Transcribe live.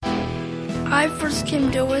I first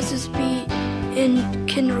came to OSSB in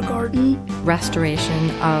kindergarten.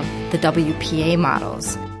 Restoration of the WPA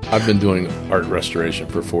models. I've been doing art restoration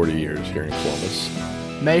for 40 years here in Columbus.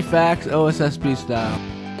 Mayfax OSSB style.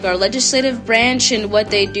 Our legislative branch and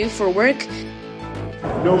what they do for work.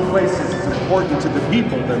 No place is as important to the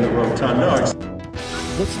people than the Rotunda.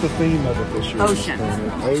 What's the theme of it this year?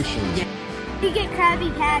 Oceans. Yeah. You get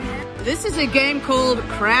Krabby Patty. This is a game called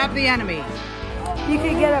Crab the Enemy. You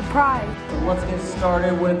can get a prize. So let's get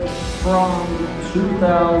started with from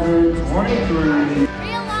 2023.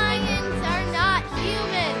 Real lions are not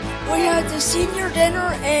humans. We had the senior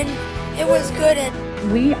dinner and it was good.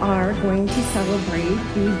 We are going to celebrate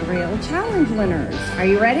the Braille Challenge winners. Are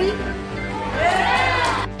you ready?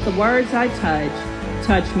 Yeah! The words I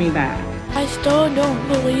touch me back. I still don't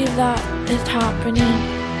believe that it's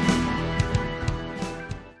happening.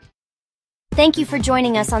 Thank you for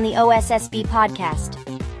joining us on the OSSB podcast.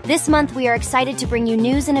 This month, we are excited to bring you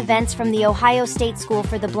news and events from the Ohio State School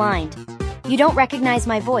for the Blind. You don't recognize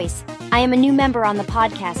my voice. I am a new member on the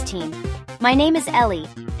podcast team. My name is Ellie,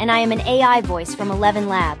 and I am an AI voice from 11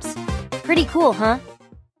 Labs. Pretty cool, huh?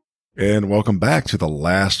 And welcome back to the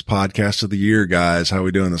last podcast of the year, guys. How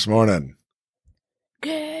we doing this morning?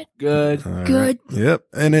 Good. Right. Yep.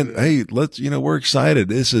 And then, hey, we're excited.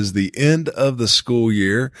 This is the end of the school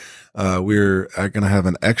year. We're going to have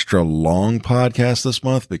an extra long podcast this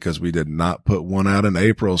month because we did not put one out in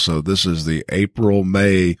April. So this is the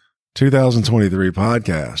April-May 2023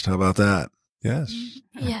 podcast. How about that? Yes.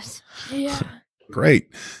 Yes. Yeah. Great.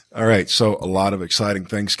 All right. So a lot of exciting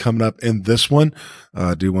things coming up in this one.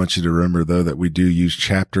 I do want you to remember, though, that we do use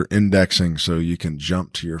chapter indexing so you can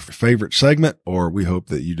jump to your favorite segment, or we hope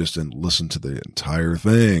that you just didn't listen to the entire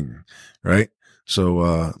thing. Right.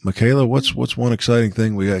 So, Michaela, what's one exciting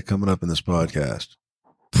thing we got coming up in this podcast?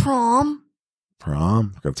 Prom. We're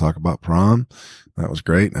going to talk about prom. That was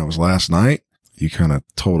great. That was last night. You kind of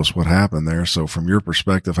told us what happened there. So from your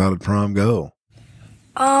perspective, how did prom go?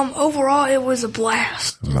 Overall, it was a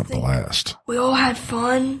blast. It was a blast. We all had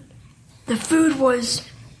fun. The food was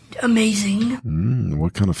amazing.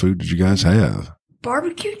 What kind of food did you guys have?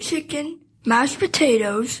 Barbecue chicken, mashed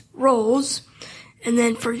potatoes, rolls, and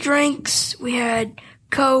then for drinks, we had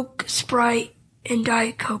Coke, Sprite, and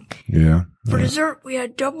Diet Coke. Yeah. For dessert, we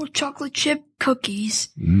had double chocolate chip cookies,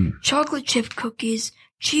 chocolate chip cookies,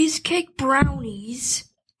 cheesecake brownies,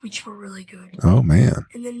 which were really good. Oh, man.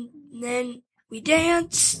 And then we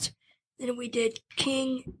danced, then we did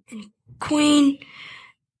king and queen,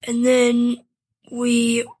 and then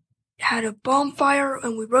we had a bonfire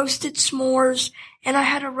and we roasted s'mores, and I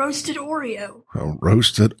had a roasted Oreo. A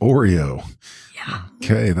roasted Oreo. Yeah.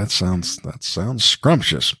 Okay, that sounds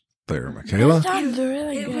scrumptious there, Michaela. That sounds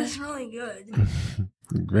really good. It was really good.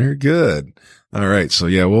 Very good. All right, so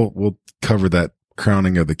yeah, we'll cover that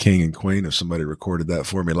crowning of the king and queen if somebody recorded that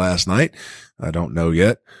for me last night. I don't know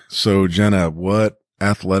yet. So Jenna, what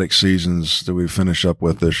athletic seasons do we finish up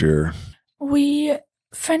with this year? We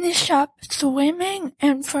finish up swimming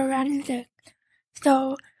and forensic.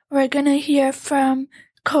 So we're going to hear from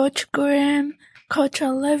Coach Graham, Coach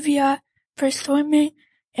Olivia for swimming,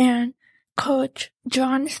 and Coach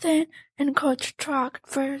Johnson and Coach Trock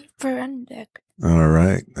for forensic. All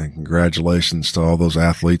right. And congratulations to all those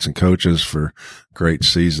athletes and coaches for great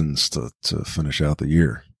seasons to finish out the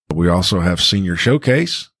year. We also have senior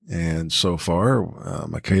showcase. And so far,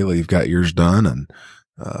 Michaela, you've got yours done, and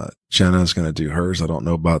Jenna's going to do hers. I don't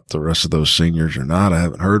know about the rest of those seniors or not. I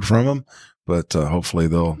haven't heard from them, but hopefully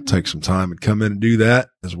they'll take some time and come in and do that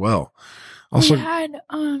as well. Also, we had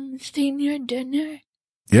senior dinner.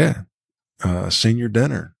 Yeah, senior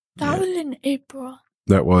dinner. That was in April.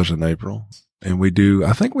 That was in April. And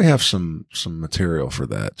I think we have some material for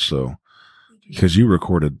that. So, because you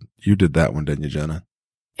did that one, didn't you, Jenna?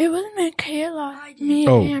 It was Michaela.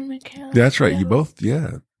 And Michaela. That's right. You both,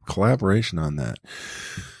 collaboration on that.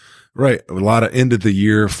 Right. A lot of end of the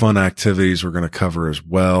year fun activities we're going to cover as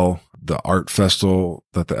well. The art festival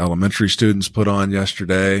that the elementary students put on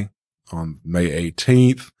yesterday on May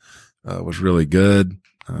 18th was really good.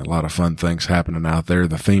 A lot of fun things happening out there.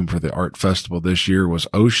 The theme for the art festival this year was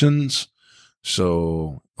oceans.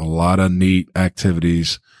 So a lot of neat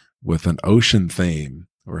activities with an ocean theme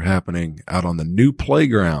were happening out on the new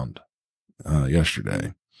playground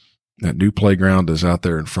yesterday. That new playground is out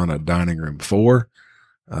there in front of dining room 4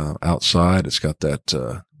 outside. It's got that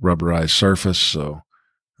rubberized surface. So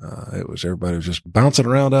everybody was just bouncing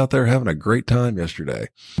around out there having a great time yesterday.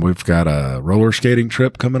 We've got a roller skating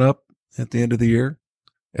trip coming up at the end of the year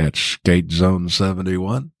at Skate Zone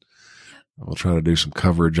 71. We'll try to do some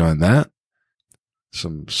coverage on that.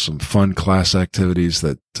 Some fun class activities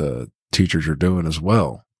that teachers are doing as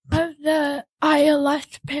well. The ILS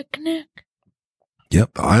picnic.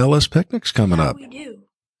 Yep, the ILS picnic's coming up. We do.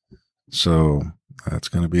 So it's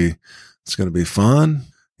going to be fun.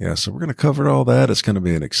 Yeah, so we're going to cover all that. It's going to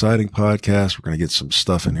be an exciting podcast. We're going to get some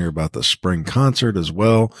stuff in here about the spring concert as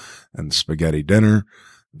well and the spaghetti dinner.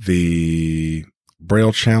 The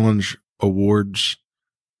Braille Challenge Awards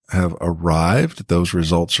have arrived. Those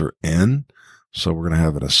results are in. So we're going to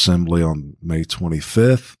have an assembly on May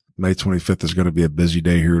 25th. May 25th is going to be a busy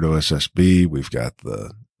day here at OSSB. We've got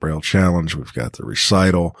the Braille Challenge. We've got the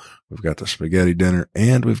recital. We've got the spaghetti dinner,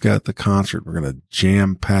 and we've got the concert. We're going to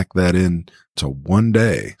jam pack that in to one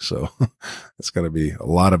day. So it's going to be a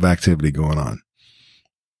lot of activity going on.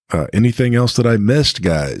 Anything else that I missed,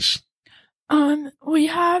 guys? We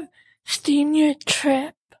have senior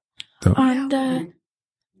trip on the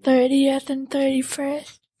 30th and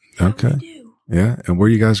 31st. Okay. Yeah. And where are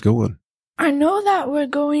you guys going? I know that we're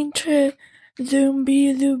going to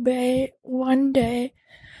Zumbi Bay one day,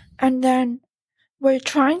 and then we're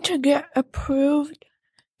trying to get approved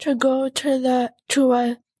to go to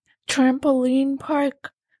a trampoline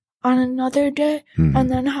park on another day, and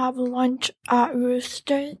then have lunch at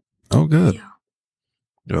Rooster. Oh, good.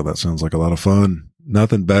 Yeah, that sounds like a lot of fun.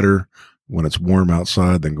 Nothing better when it's warm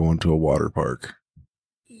outside than going to a water park.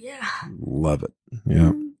 Yeah. Love it.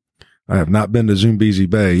 Yeah. I have not been to Zumbi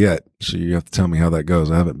Bay yet, so you have to tell me how that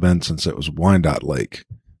goes. I haven't been since it was Wyandotte Lake,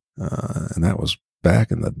 and that was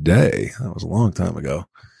back in the day. That was a long time ago.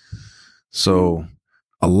 So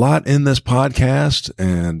a lot in this podcast,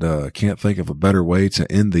 and can't think of a better way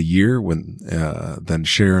to end the year than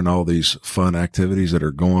sharing all these fun activities that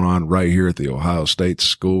are going on right here at the Ohio State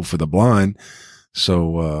School for the Blind.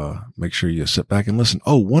 So make sure you sit back and listen.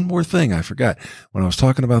 Oh, one more thing I forgot. When I was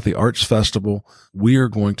talking about the Arts Festival, we are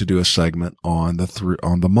going to do a segment on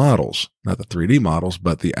the models, not the 3D models,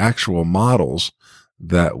 but the actual models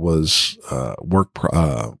that was work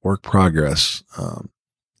progress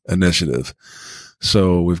initiative.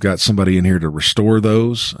 So we've got somebody in here to restore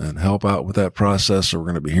those and help out with that process. So we're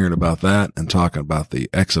going to be hearing about that and talking about the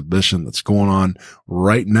exhibition that's going on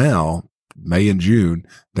right now, May and June,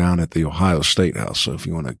 down at the Ohio State House. So if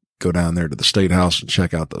you want to go down there to the State House and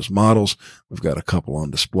check out those models, we've got a couple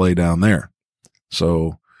on display down there.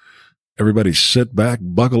 So everybody sit back,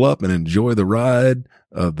 buckle up, and enjoy the ride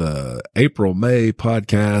of the April-May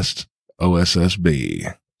podcast,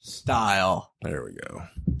 OSSB style. There we go.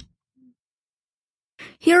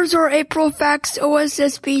 Here's our April Facts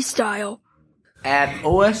OSSB style. At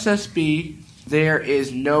OSSB, there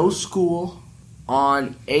is no school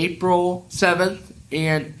on April 7th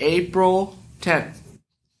and April 10th.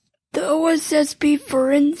 The OSSB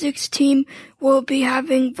forensics team will be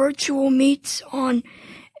having virtual meets on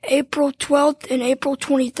April 12th and April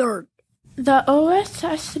 23rd. The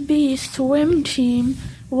OSSB swim team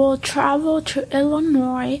will travel to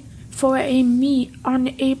Illinois for a meet on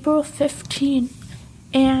April 15th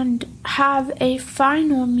and have a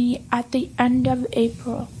final meet at the end of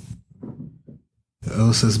April. The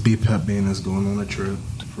OSSB pep band is going on a trip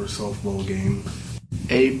for a softball game.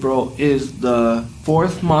 April is the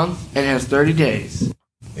 4th month and has 30 days.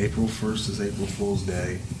 April 1st is April Fool's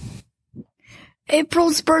Day.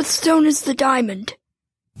 April's birthstone is the diamond.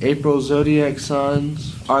 April's zodiac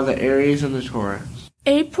signs are the Aries and the Taurus.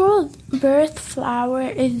 April's birth flower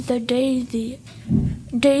is the daisy.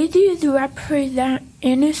 Daisies represent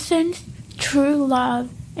innocence, true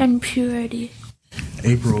love, and purity.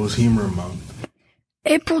 April is Humor Month.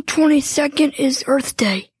 April 22nd is Earth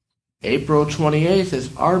Day. April 28th is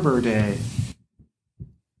Arbor Day.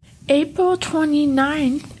 April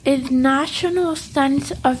 29th is National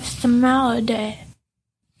Sense of Smell Day.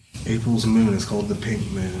 April's moon is called the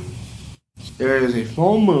Pink Moon. There is a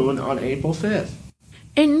full moon on April 5th.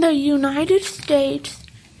 In the United States,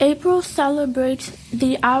 April celebrates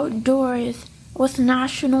the outdoors with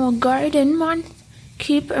National Garden Month,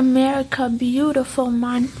 Keep America Beautiful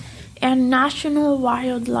Month, and National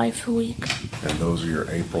Wildlife Week. And those are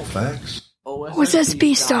your April facts?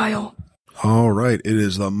 OSSB style. All right. It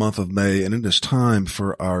is the month of May, and it is time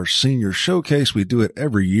for our senior showcase. We do it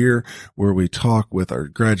every year where we talk with our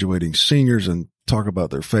graduating seniors and talk about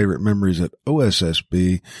their favorite memories at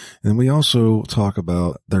OSSB. And we also talk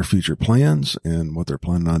about their future plans and what they're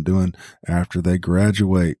planning on doing after they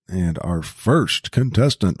graduate. And our first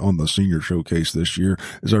contestant on the senior showcase this year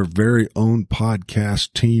is our very own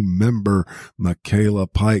podcast team member, Michaela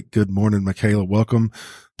Pike. Good morning, Michaela. Welcome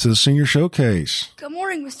to the senior showcase. Good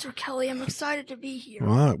morning, Mr. Kelly. I'm excited to be here.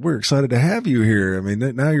 Well, we're excited to have you here. I mean,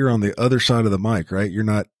 now you're on the other side of the mic, right? You're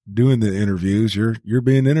not doing the interviews. You're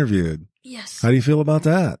being interviewed. Yes. How do you feel about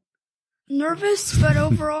that? nervous, but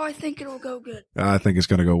overall I think it'll go good. I think it's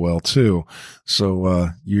going to go well too. So,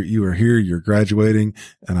 you are here, you're graduating,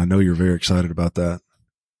 and I know you're very excited about that.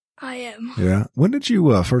 I am. Yeah. When did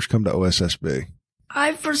you, first come to OSSB?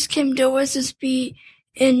 I first came to OSSB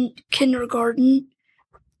in kindergarten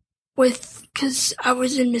cause I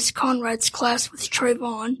was in Miss Conrad's class with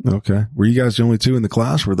Trayvon. Okay. Were you guys the only two in the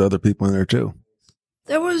class? Were there other people in there too?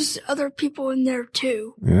 There was other people in there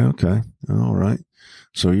too. Yeah. Okay. All right.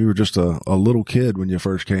 So you were just a little kid when you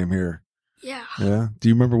first came here. Yeah. Yeah. Do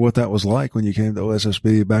you remember what that was like when you came to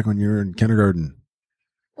OSSB back when you were in kindergarten?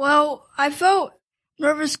 Well, I felt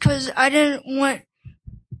nervous cause I didn't want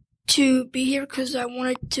to be here cause I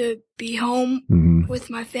wanted to be home with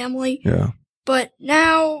my family. Yeah. But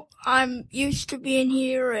now I'm used to being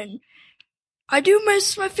here and I do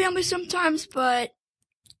miss my family sometimes, but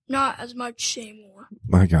not as much anymore.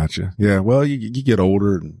 I gotcha. Yeah. Well, you get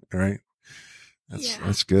older, right?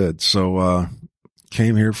 That's good. So,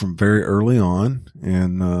 came here from very early on.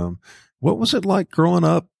 And, what was it like growing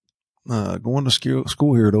up, going to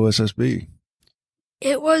school here at OSSB?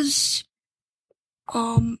 It was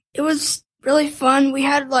really fun.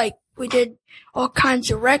 We did all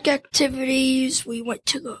kinds of rec activities. We went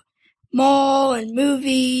to the mall and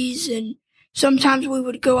movies, and sometimes we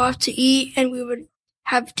would go out to eat and we would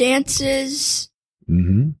have dances.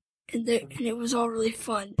 Mm-hmm. And it was all really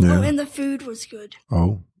fun. Yeah. Oh, and the food was good.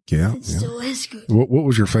 Oh, yeah. It still is good. What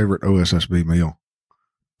was your favorite OSSB meal?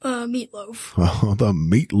 Meatloaf. Oh, the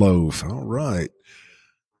meatloaf. All right.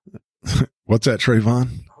 What's that,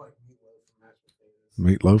 Trayvon?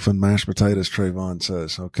 Meatloaf and mashed potatoes, Trayvon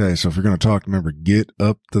says. Okay, so if you're going to talk, remember, get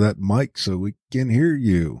up to that mic so we can hear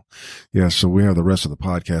you. Yeah, so we have the rest of the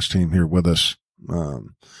podcast team here with us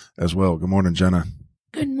as well. Good morning, Jenna.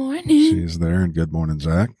 Good morning. She's there, and good morning,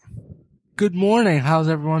 Zach. Good morning. How's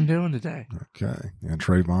everyone doing today? Okay, and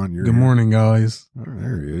Trayvon, you're Good here. morning, guys. Oh,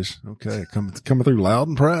 there he is. Okay, coming through loud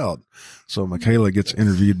and proud. So Michaela gets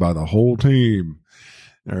interviewed by the whole team.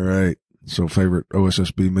 All right, so favorite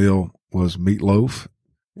OSSB meal was meatloaf,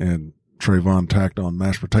 and Trayvon tacked on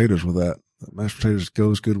mashed potatoes with that. Mashed potatoes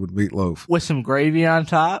goes good with meatloaf. With some gravy on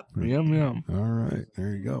top. Yum, yum. All right.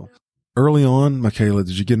 There you go. Early on, Michaela,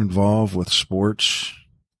 did you get involved with sports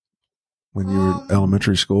when you were in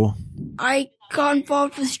elementary school? I got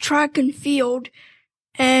involved with track and field,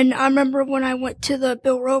 and I remember when I went to the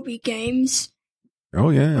Bill Roby games. Oh,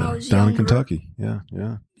 yeah. Down in Kentucky. Yeah.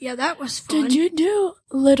 Yeah, that was fun. Did you do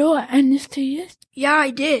little anesthesia? Yeah, I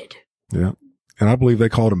did. Yeah. And I believe they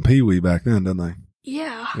called him Pee Wee back then, didn't they?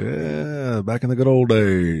 Yeah. Yeah. Back in the good old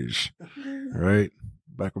days. Right.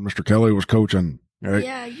 Back when Mr. Kelly was coaching. Right.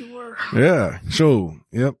 Yeah, you were. Yeah. So,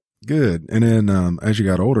 yep. Good. And then, as you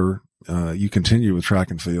got older, you continued with track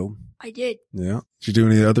and field. I did. Yeah. Did you do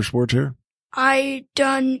any other sports here? I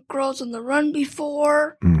done Girls on the Run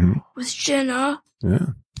before with Jenna. Yeah.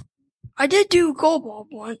 I did do goalball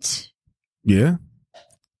once. Yeah.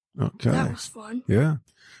 Okay. That was fun. Yeah.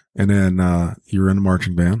 And then, you were in the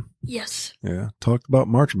marching band. Yes. Yeah. Talked about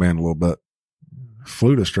marching band a little bit.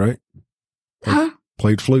 Flutist, right?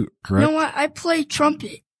 Played flute, correct? No, I played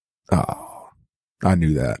trumpet. Oh, I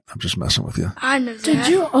knew that. I'm just messing with you. I knew that. Did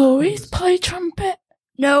you always play trumpet?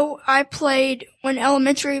 No, I played, when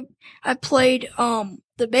elementary, I played,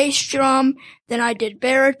 the bass drum, then I did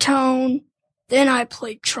baritone, then I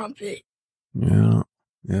played trumpet. Yeah.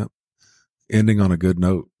 Yep. Ending on a good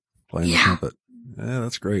note, playing the trumpet. Yeah,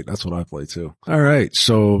 that's great. That's what I play too. All right.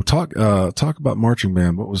 So talk about marching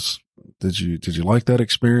band. Did you like that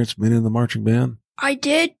experience being in the marching band? I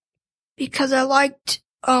did, because I liked,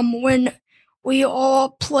 when we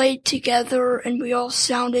all played together and we all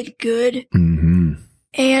sounded good. Mm-hmm.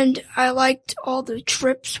 And I liked all the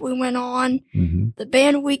trips we went on. Mm-hmm. The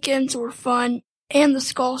band weekends were fun, and the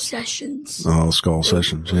skull sessions. Oh, skull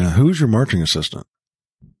sessions. Yeah. Who's your marching assistant?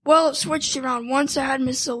 Well, it switched around. Once I had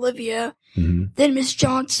Miss Olivia, then Miss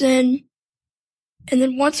Johnson, and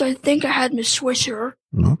then once I think I had Miss Swisher.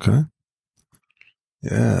 Okay.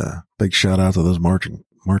 Yeah. Big shout out to those marching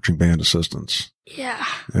band assistants. Yeah.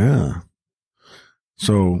 Yeah.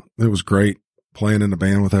 So it was great playing in the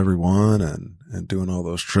band with everyone and doing all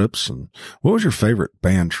those trips. And what was your favorite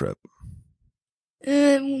band trip?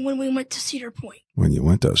 When we went to Cedar Point. When you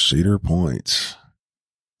went to Cedar Point.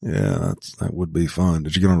 Yeah, that would be fun.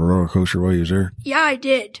 Did you get on a roller coaster while you was there? Yeah, I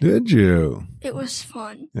did. Did you? It was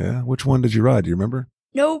fun. Yeah. Which one did you ride? Do you remember?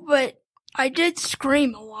 No, but I did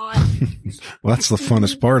scream a lot. Well, that's the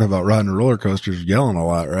funnest part about riding a roller coaster is yelling a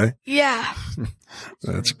lot, right? Yeah.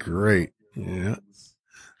 That's great. Yeah.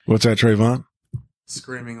 What's that, Trayvon?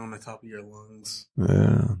 Screaming on the top of your lungs.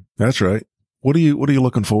 Yeah, that's right. What are you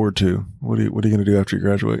looking forward to? What are you going to do after you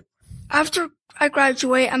graduate? after I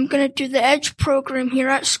graduate, I'm going to do the EDGE program here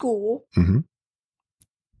at school. Mm-hmm.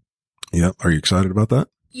 Yeah. Are you excited about that?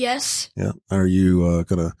 Yes. Yeah. Are you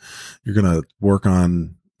you're gonna work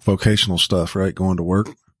on vocational stuff, right? Going to work?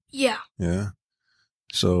 Yeah. Yeah.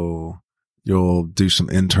 So you'll do some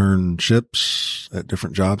internships at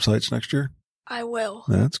different job sites next year? I will.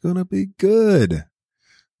 That's gonna be good.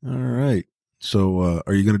 All right. So,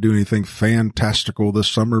 are you going to do anything fantastical this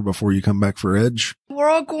summer before you come back for EDGE? We're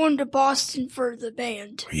all going to Boston for the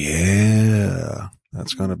band. Yeah.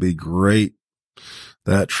 That's going to be great.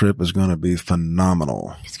 That trip is going to be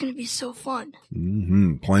phenomenal. It's going to be so fun.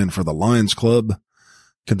 Mm-hmm. Playing for the Lions Club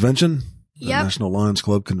convention. The National Lions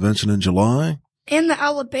Club convention in July. And the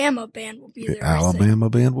Alabama band will be there. The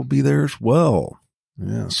Alabama band will be there as well.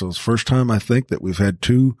 Yeah. So it's the first time I think that we've had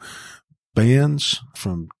two bands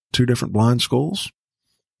from two different blind schools,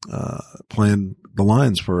 playing the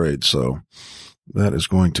Lions Parade. So that is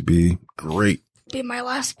going to be great. Be my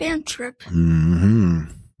last band trip.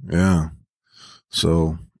 Mm-hmm. Yeah.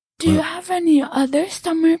 So. Do you have any other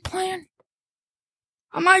summer plans?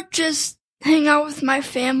 I might just hang out with my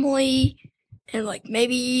family and like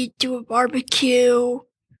maybe do a barbecue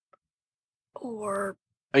or.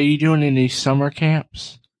 Are you doing any summer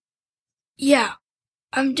camps? Yeah.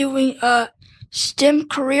 I'm doing a STEM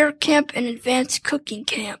career camp and advanced cooking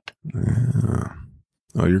camp. Yeah.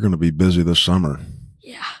 Oh, you're going to be busy this summer.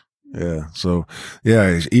 Yeah. Yeah. So,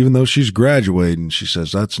 yeah, even though she's graduating, she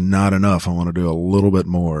says, that's not enough. I want to do a little bit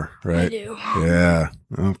more, right? I do. Yeah.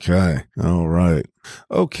 Okay. All right.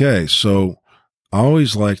 Okay. So I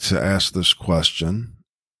always like to ask this question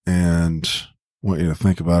and want you to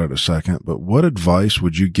think about it a second, but what advice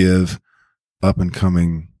would you give up and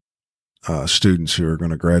coming students who are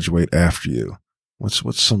going to graduate after you?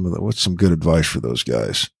 What's some good advice for those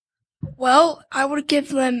guys? Well, I would give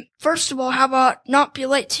them, first of all, how about not be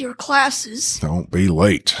late to your classes? Don't be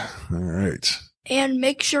late. All right. And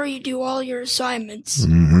make sure you do all your assignments.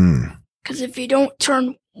 Mm-hmm. Because if you don't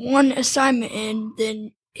turn one assignment in,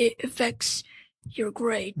 then it affects your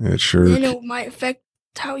grade. It sure. Then it might affect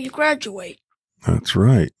how you graduate. That's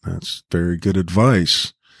right. That's very good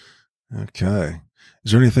advice. Okay.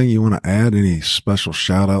 Is there anything you want to add? Any special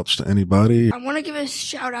shout outs to anybody? I want to give a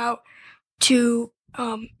shout out to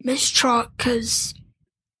Miss Trot because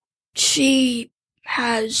she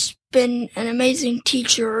has been an amazing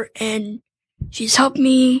teacher and she's helped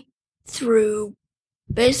me through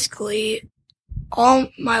basically all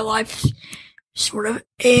my life, sort of,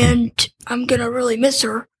 and I'm going to really miss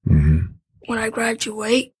her when I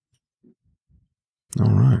graduate. All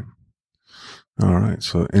right. All right.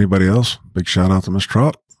 So anybody else? Big shout out to Miss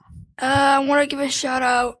Trot. I want to give a shout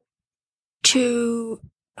out to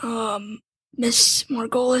Miss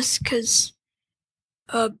Margolis because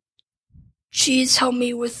she's helped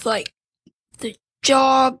me with like the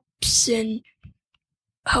jobs and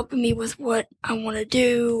helping me with what I want to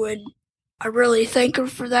do, and I really thank her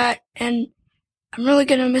for that. And I'm really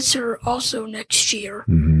gonna miss her also next year.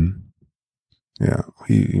 Mm-hmm. Yeah,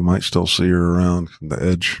 you might still see her around the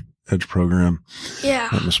EDGE program. Yeah.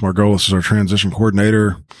 Miss Margolis is our transition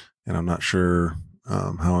coordinator, and I'm not sure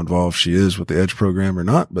how involved she is with the EDGE program or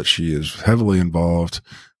not, but she is heavily involved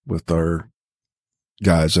with our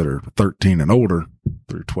guys that are 13 and older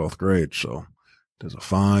through 12th grade. So does a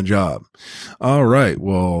fine job. All right.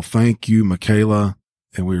 Well, thank you, Michaela.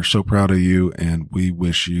 And we are so proud of you, and we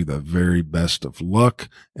wish you the very best of luck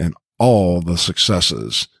and all the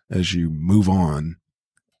successes as you move on,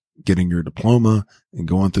 getting your diploma and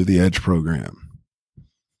going through the EDGE program.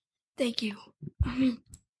 Thank you.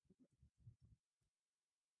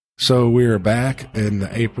 So we are back in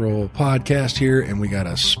the April podcast here, and we got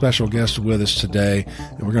a special guest with us today,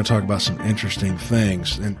 and we're going to talk about some interesting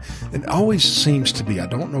things. And it always seems to be, I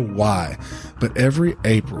don't know why, but every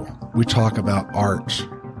April we talk about art,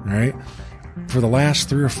 right? For the last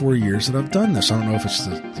 3 or 4 years that I've done this, I don't know if it's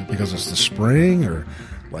because it's the spring or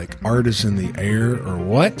like art is in the air or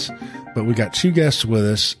what, but we got 2 guests with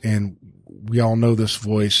us, and we all know this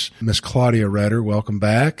voice, Miss Claudia Redder. Welcome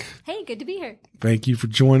back. Hey, good to be here. Thank you for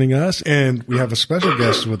joining us. And we have a special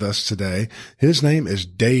guest with us today. His name is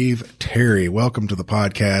Dave Terry. Welcome to the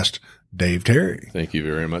podcast, Dave Terry. Thank you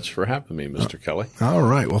very much for having me, Mr. Kelly. All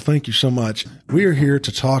right. Well, thank you so much. We are here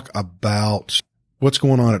to talk about what's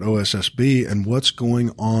going on at OSSB and what's going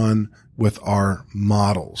on with our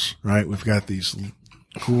models, right? We've got these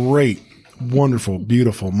great, wonderful,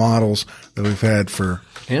 beautiful models that we've had for...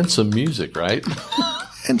 And some music, right?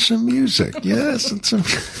 And some music, yes. And some...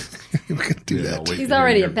 We could do that. He's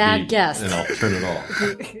already a bad guest. And I'll turn it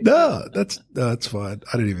off. No, that's fine.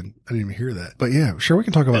 I didn't even hear that. But yeah, sure. We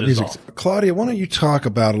can talk about music. Claudia, why don't you talk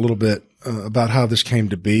about a little bit about how this came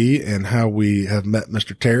to be and how we have met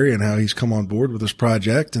Mr. Terry and how he's come on board with this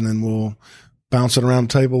project, and then we'll bounce it around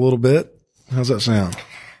the table a little bit. How's that sound?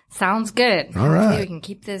 Sounds good. All right. We can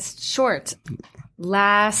keep this short.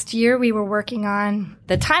 Last year, we were working on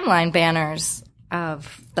the timeline banners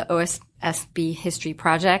of the OSSB History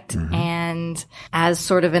Project. Mm-hmm. And as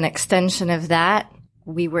sort of an extension of that,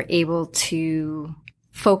 we were able to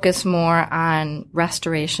focus more on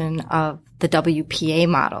restoration of the WPA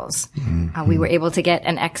models. Mm-hmm. We were able to get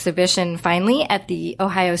an exhibition finally at the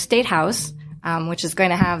Ohio State House, which is going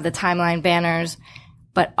to have the timeline banners,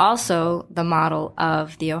 but also the model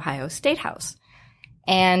of the Ohio State House.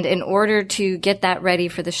 And in order to get that ready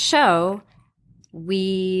for the show,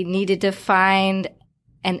 we needed to find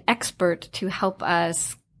an expert to help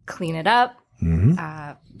us clean it up,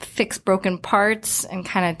 fix broken parts, and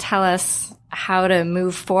kind of tell us how to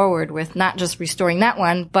move forward with not just restoring that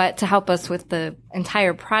one, but to help us with the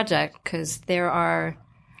entire project, because there are,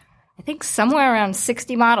 I think, somewhere around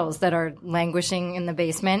 60 models that are languishing in the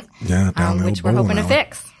basement, which we're hoping to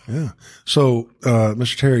fix. Yeah. So,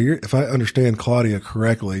 Mr. Terry, if I understand Claudia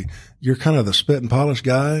correctly, you're kind of the spit and polish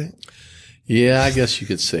guy. Yeah, I guess you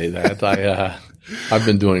could say that. I've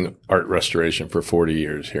been doing art restoration for 40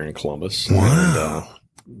 years here in Columbus. Wow. And,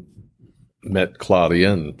 met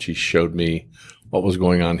Claudia, and she showed me what was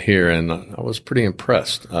going on here, and I was pretty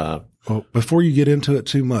impressed. Well, before you get into it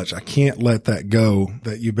too much, I can't let that go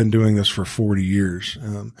that you've been doing this for 40 years.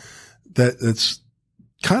 That it's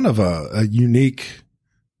kind of a unique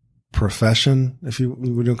profession, if you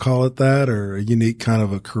would call it that, or a unique kind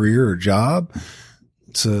of a career or job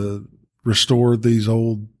to restore these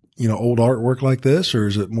old artwork like this, or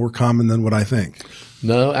is it more common than what I think?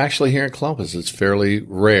 No, actually here in Columbus, it's fairly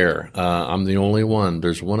rare. I'm the only one.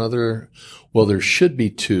 There's one other, well, there should be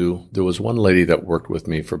two. There was one lady that worked with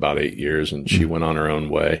me for about 8 years, and she went on her own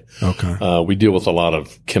way. Okay. We deal with a lot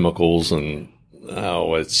of chemicals, and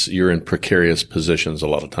you're in precarious positions a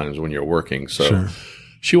lot of times when you're working. So sure.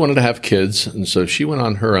 She wanted to have kids, and so she went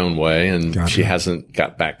on her own way, and Gotcha. She hasn't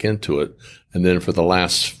got back into it. And then for the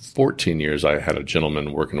last 14 years, I had a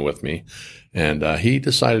gentleman working with me, and he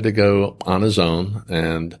decided to go on his own.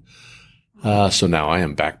 And so now I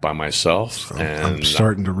am back by myself. And I'm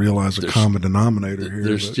starting to realize a common denominator here.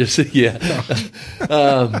 There's there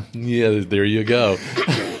you go.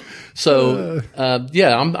 So,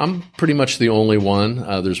 I'm pretty much the only one.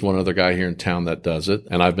 There's one other guy here in town that does it,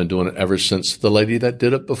 and I've been doing it ever since the lady that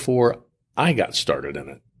did it before I got started in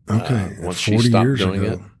it. Okay. Once she stopped doing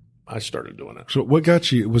it, I started doing it. So what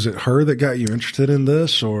got you, was it her that got you interested in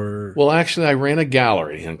this, or? Well, actually, I ran a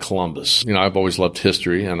gallery in Columbus. I've always loved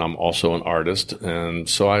history, and I'm also an artist. And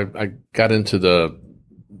so I got into the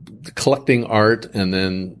collecting art, and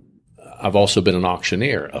then I've also been an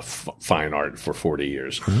auctioneer of fine art for 40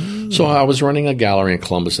 years. So I was running a gallery in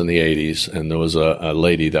Columbus in the 80s, and there was a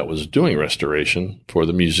lady that was doing restoration for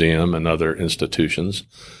the museum and other institutions.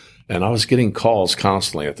 And I was getting calls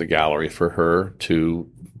constantly at the gallery for her to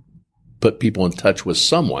put people in touch with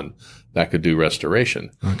someone that could do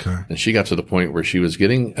restoration. Okay. And she got to the point where she was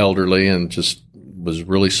getting elderly and just was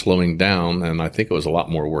really slowing down. And I think it was a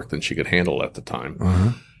lot more work than she could handle at the time.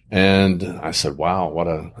 Uh-huh. And I said, wow, what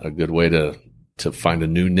a good way to find a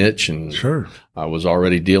new niche. And sure. I was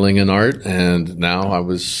already dealing in art, and now I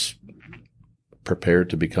was prepared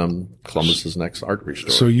to become Columbus's next art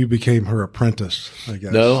restorer. So you became her apprentice, I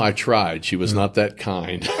guess. No, I tried. She was not that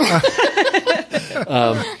kind.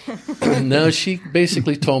 No, she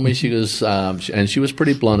basically told me, she goes, and she was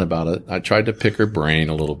pretty blunt about it. I tried to pick her brain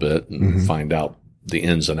a little bit and find out the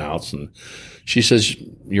ins and outs. And she says,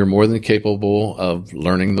 you're more than capable of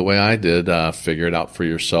learning the way I did. Figure it out for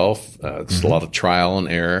yourself. It's a lot of trial and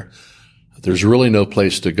error. There's really no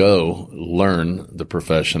place to go learn the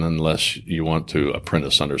profession unless you want to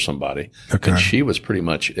apprentice under somebody. Okay. And she was pretty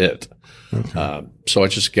much it. Okay. So I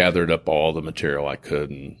just gathered up all the material I could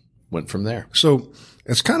and went from there. So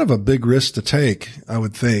it's kind of a big risk to take, I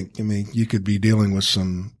would think. I mean, you could be dealing with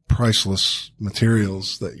some priceless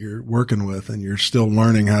materials that you're working with, and you're still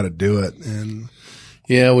learning how to do it. And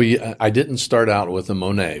yeah, well, I didn't start out with a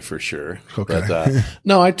Monet for sure. Okay. But,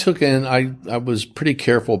 no, I was pretty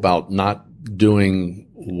careful about not doing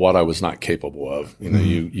what I was not capable of.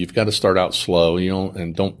 You've got to start out slow,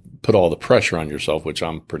 and don't put all the pressure on yourself, which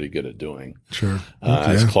I'm pretty good at doing. Sure.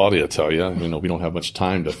 As Claudia tell you, we don't have much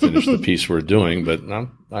time to finish the piece we're doing, but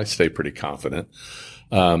I stay pretty confident.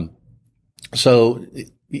 So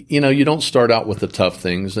You don't start out with the tough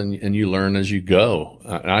things and you learn as you go.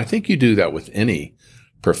 And I think you do that with any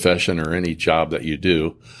profession or any job that you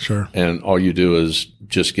do. Sure. And all you do is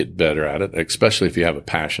just get better at it, especially if you have a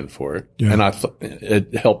passion for it. Yeah. And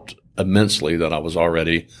it helped immensely that I was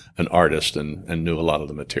already an artist and knew a lot of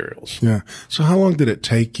the materials. Yeah. So how long did it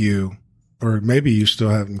take you, or maybe you still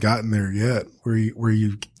haven't gotten there yet, where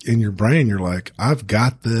you in your brain, you're like, I've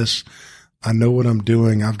got this. I know what I'm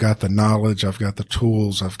doing. I've got the knowledge. I've got the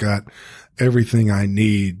tools. I've got everything I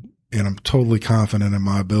need. And I'm totally confident in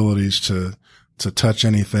my abilities to touch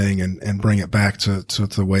anything and bring it back to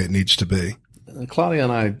the way it needs to be. Claudia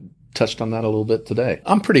and I touched on that a little bit today.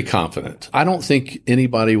 I'm pretty confident. I don't think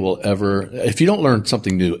anybody will ever, if you don't learn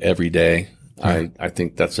something new every day, right. I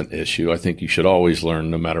think that's an issue. I think you should always learn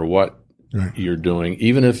no matter what right. you're doing,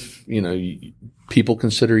 even if, people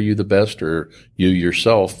consider you the best or you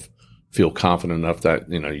yourself feel confident enough that,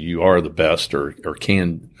 you are the best or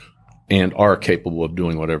can and are capable of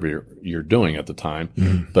doing whatever you're doing at the time.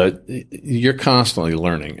 Mm-hmm. But you're constantly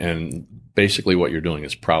learning, and basically what you're doing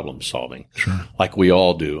is problem solving, sure. like we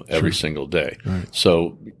all do every sure. single day. Right.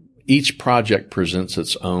 So each project presents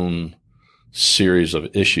its own series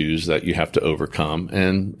of issues that you have to overcome,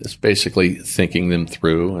 and it's basically thinking them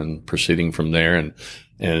through and proceeding from there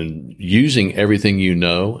and using everything you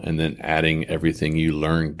know and then adding everything you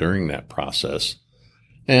learned during that process.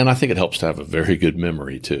 And I think it helps to have a very good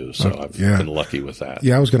memory too. So I've been lucky with that.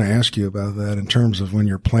 Yeah, I was going to ask you about that in terms of when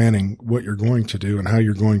you're planning what you're going to do and how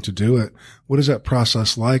you're going to do it. What is that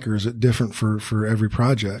process like, or is it different for every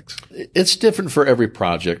project? It's different for every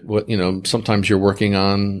project. Sometimes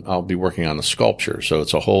I'll be working on a sculpture. So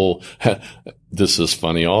it's a whole, this is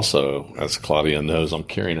funny also, as Claudia knows, I'm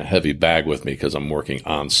carrying a heavy bag with me because I'm working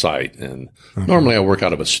on site. And normally I work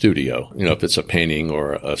out of a studio, if it's a painting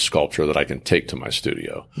or a sculpture that I can take to my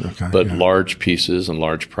studio. Okay, but large pieces and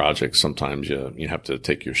large projects, sometimes you have to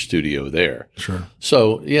take your studio there. Sure.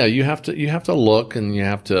 So yeah, you have to look, and you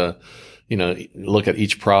have to, look at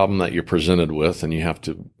each problem that you're presented with, and you have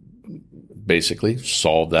to basically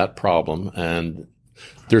solve that problem. And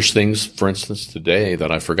there's things, for instance, today that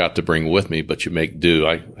I forgot to bring with me, but you make do.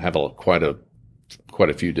 I have quite a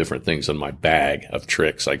few different things in my bag of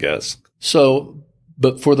tricks, I guess. So,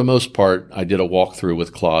 but for the most part, I did a walkthrough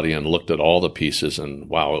with Claudia and looked at all the pieces, and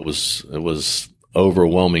wow, it was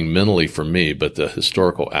overwhelming mentally for me, but the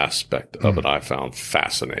historical aspect of it I found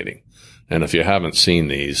fascinating. And if you haven't seen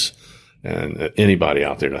these, and anybody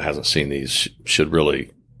out there that hasn't seen these should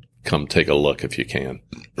really come take a look if you can.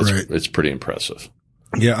 It's pretty impressive.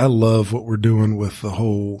 Yeah, I love what we're doing with the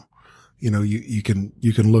whole, you can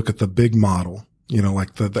look at the big model,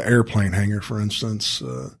 like the airplane hangar, for instance,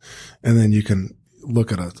 and then you can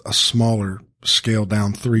look at a smaller scaled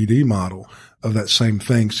down 3D model of that same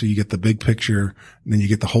thing. So you get the big picture, and then you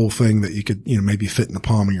get the whole thing that you could, maybe fit in the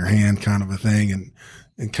palm of your hand kind of a thing,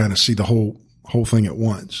 and kind of see the whole thing at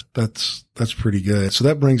once. That's pretty good. So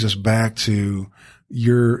that brings us back to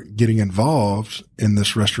you're getting involved in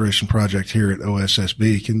this restoration project here at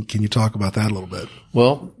OSSB. Can you talk about that a little bit?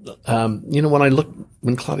 Well,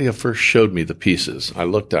 when Claudia first showed me the pieces, I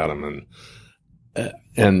looked at them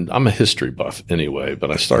and I'm a history buff anyway, but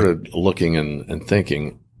I started looking and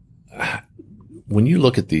thinking, when you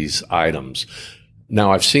look at these items,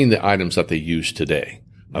 now I've seen the items that they use today.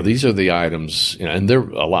 Now, these are the items, and they're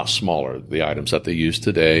a lot smaller, the items that they use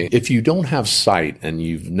today. If you don't have sight and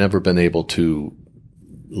you've never been able to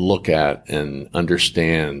look at and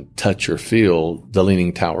understand, touch or feel the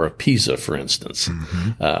Leaning Tower of Pisa, for instance,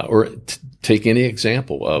 or take any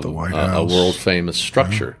example of a world famous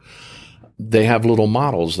structure. They have little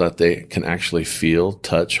models that they can actually feel,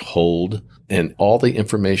 touch, hold, and all the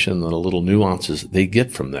information and the little nuances they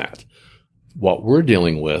get from that. What we're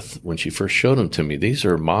dealing with, when she first showed them to me, these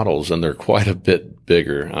are models, and they're quite a bit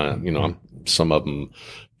bigger. Some of them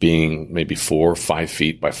being maybe 4 or 5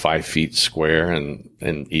 feet by 5 feet square,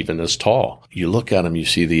 and even as tall. You look at them, you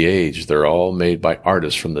see the age. They're all made by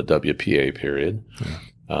artists from the WPA period.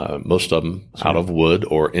 Yeah. Most of them out of wood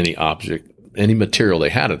or any any material they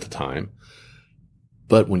had at the time.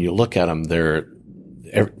 But when you look at them,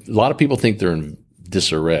 a lot of people think they're in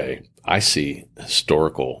disarray. I see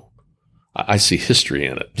history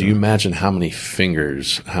in it. Do you imagine how many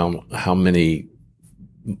fingers, how many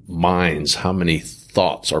minds, how many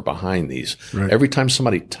thoughts are behind these? Right. Every time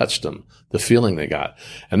somebody touched them, the feeling they got.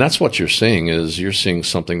 And that's what you're seeing you're seeing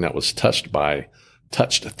something that was touched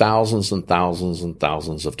thousands and thousands and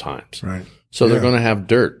thousands of times. Right. So they're going to have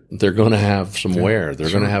dirt. They're going to have some wear. They're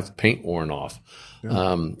going to have paint worn off.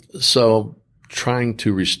 Yeah. So trying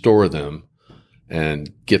to restore them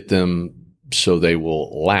and get them so they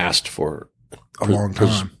will last for long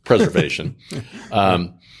time. Preservation.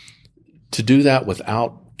 To do that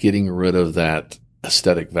without getting rid of that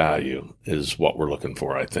aesthetic value is what we're looking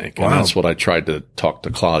for, I think. And that's what I tried to talk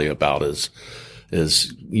to Claudia about is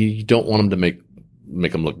you don't want them to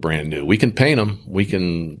make them look brand new. We can paint them. We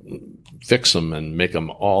can fix them and make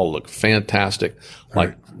them all look fantastic.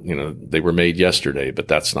 Like, they were made yesterday, but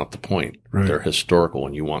that's not the point. Right. They're historical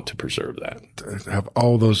and you want to preserve that. To have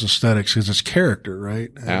all those aesthetics because it's character,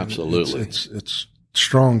 right? And absolutely. It's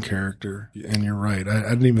strong character. And you're right. I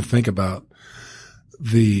didn't even think about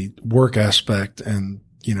the work aspect and,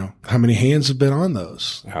 how many hands have been on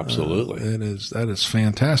those. Absolutely. That is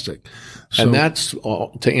fantastic. So, and that's,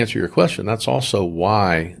 to answer your question, that's also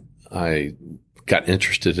why I got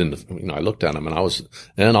interested in I looked at them and I was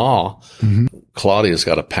in awe. Mm-hmm. Claudia's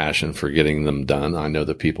got a passion for getting them done. I know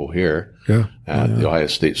the people here at the Ohio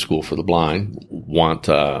State School for the Blind want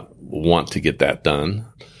to get that done.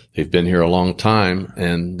 They've been here a long time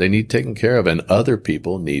and they need taken care of, and other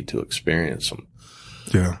people need to experience them.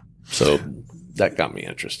 Yeah. So that got me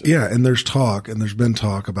interested. Yeah. And there's been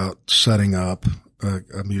talk about setting up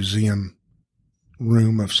a museum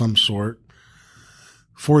room of some sort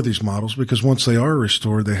for these models, because once they are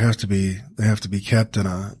restored, they have to be kept in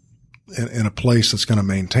a place that's going to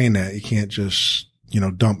maintain that. You can't just,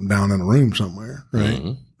 dump them down in a room somewhere. Right.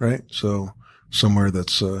 Mm-hmm. Right. So somewhere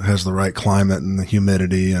that's, has the right climate and the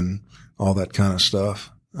humidity and all that kind of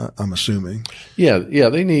stuff. I'm assuming. Yeah.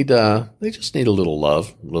 They just need a little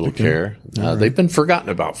love, a little care. Right. They've been forgotten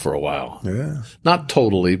about for a while. Yeah. Not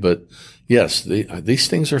totally, but yes, these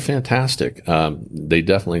things are fantastic. They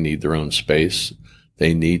definitely need their own space.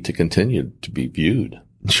 They need to continue to be viewed.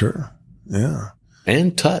 Sure. Yeah.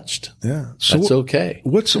 And touched. Yeah. So that's okay.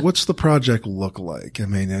 What's the project look like? I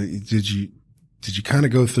mean, did you kind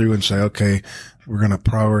of go through and say, okay, we're going to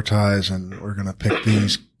prioritize and we're going to pick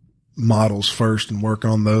these models first and work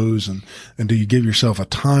on those? And do you give yourself a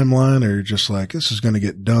timeline, or you're just like, this is going to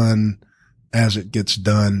get done as it gets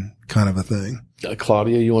done kind of a thing?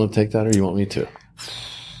 Claudia, you want to take that or you want me to?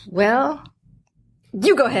 Well,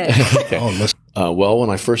 you go ahead. Okay. Well, when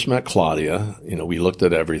I first met Claudia, we looked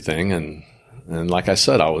at everything and like I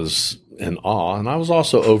said, I was in awe, and I was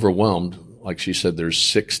also overwhelmed. Like she said, there's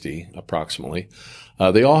 60 approximately.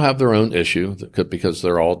 They all have their own issue because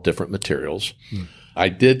they're all different materials. Hmm. I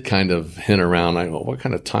did kind of hint around. I go, what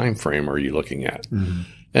kind of time frame are you looking at? Mm-hmm.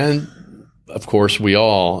 And of course we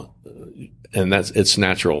all, and it's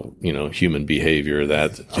natural, human behavior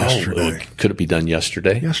that, could it be done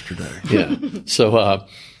yesterday? Yesterday. Yeah. So,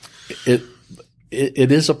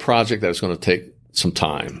 it is a project that's going to take some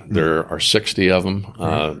time. Mm-hmm. There are 60 of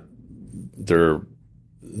them.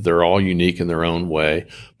 They're all unique in their own way,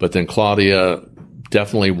 but then Claudia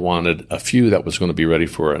definitely wanted a few that was going to be ready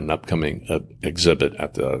for an upcoming exhibit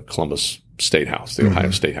at the Columbus State House, the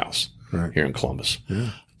Ohio State House here in Columbus.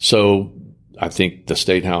 Yeah. So I think the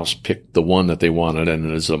State House picked the one that they wanted, and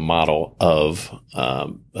it is a model of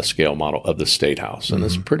a scale model of the State House, and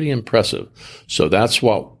it's pretty impressive. So that's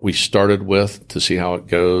what we started with to see how it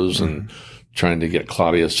goes, and trying to get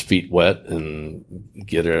Claudia's feet wet and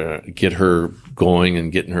get her going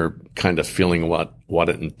and getting her kind of feeling what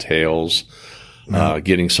it entails.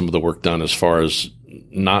 Getting some of the work done as far as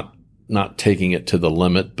not taking it to the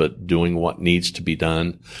limit, but doing what needs to be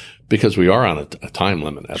done, because we are on a time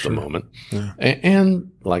limit at the moment. Yeah.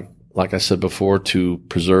 And like I said before, to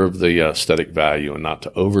preserve the aesthetic value and not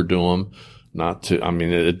to overdo them,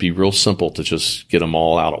 it'd be real simple to just get them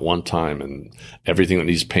all out at one time, and everything that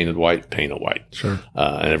needs painted white, paint it white. Sure.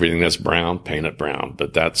 And everything that's brown, paint it brown.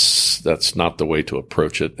 But that's not the way to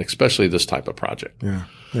approach it, especially this type of project. Yeah.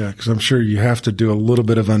 Yeah. Cause I'm sure you have to do a little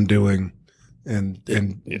bit of undoing and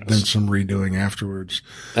then some redoing afterwards.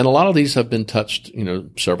 And a lot of these have been touched,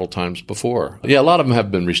 several times before. Yeah. A lot of them have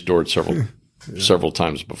been restored several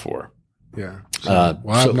times before. Yeah.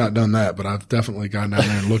 I've not done that, but I've definitely gone down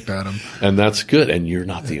there and looked at them. And that's good. And you're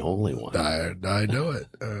not the only one. I know it.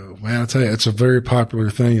 Man, I'll tell you, it's a very popular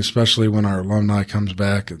thing, especially when our alumni comes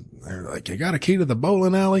back and they're like, you got a key to the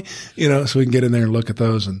bowling alley? So we can get in there and look at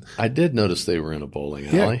those. And I did notice they were in a bowling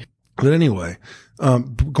alley. Yeah. But anyway,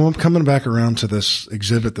 coming back around to this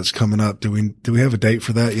exhibit that's coming up, do we have a date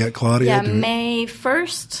for that yet, Claudia? Yeah, May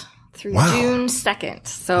 1st. Through June 2nd.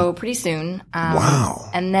 So pretty soon. Wow.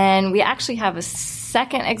 And then we actually have a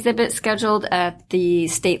second exhibit scheduled at the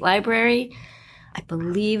State Library. I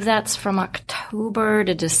believe that's from October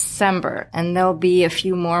to December. And there'll be a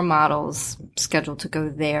few more models scheduled to go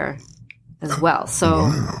there as well. So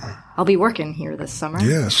I'll be working here this summer.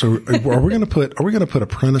 Yeah. So are we going to put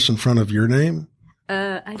apprentice in front of your name?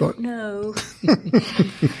 I don't know.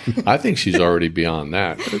 I think she's already beyond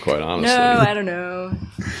that, quite honestly. No, I don't know.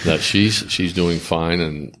 That she's doing fine,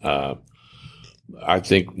 and I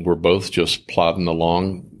think we're both just plodding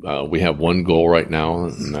along. We have one goal right now,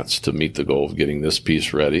 and that's to meet the goal of getting this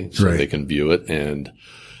piece ready so they can view it, and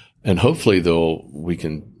hopefully we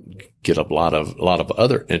can get a lot of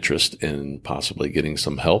other interest in possibly getting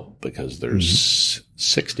some help, because there's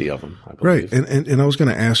 60 of them, I believe. Right. And I was going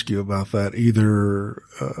to ask you about that, either,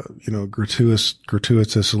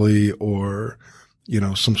 gratuitously or,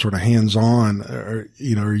 some sort of hands-on, or,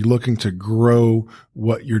 are you looking to grow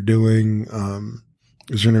what you're doing?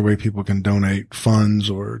 Is there any way people can donate funds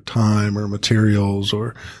or time or materials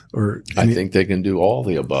or I think they can do all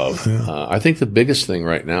the above. Yeah. I think the biggest thing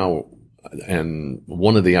right now, and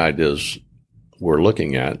one of the ideas we're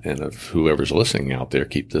looking at, and if whoever's listening out there,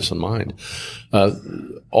 keep this in mind,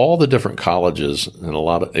 all the different colleges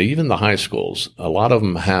and even the high schools, a lot of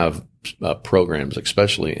them have programs,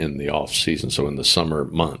 especially in the off season. So in the summer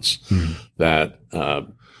months, that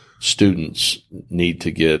students need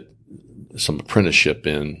to get some apprenticeship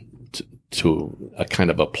in to kind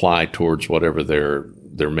of apply towards whatever their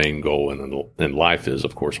main goal in life is,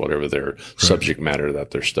 of course, whatever their subject matter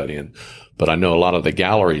that they're studying. But I know a lot of the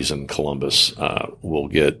galleries in Columbus will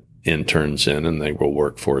get interns in, and they will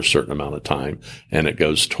work for a certain amount of time, and it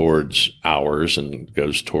goes towards hours and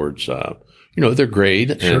goes towards their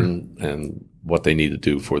grade and what they need to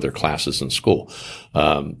do for their classes in school.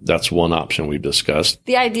 That's one option we've discussed.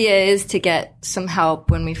 The idea is to get some help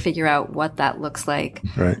when we figure out what that looks like.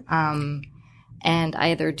 Right. And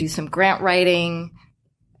either do some grant writing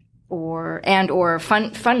or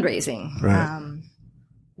fundraising. Right.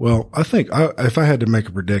 Well, I think if I had to make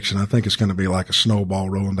a prediction, I think it's going to be like a snowball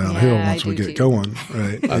rolling down a hill once we get going.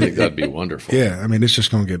 Right. I think that'd be wonderful. Yeah. I mean, it's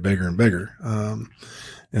just going to get bigger and bigger.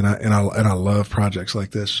 And I love projects like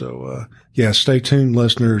this. So, stay tuned,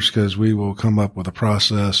 listeners, because we will come up with a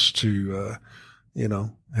process to,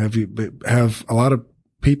 have a lot of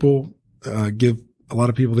people, give a lot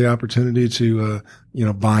of people the opportunity to,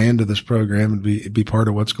 buy into this program and be part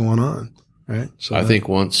of what's going on. Right. So I think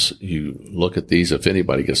once you look at these, if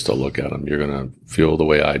anybody gets to look at them, you're going to feel the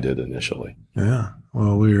way I did initially. Yeah.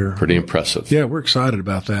 Well, we're pretty impressive. Yeah. We're excited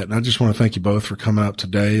about that. And I just want to thank you both for coming out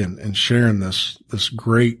today and sharing this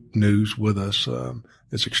great news with us.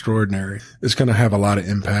 It's extraordinary. It's going to have a lot of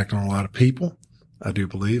impact on a lot of people. I do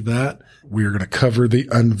believe that. We are going to cover the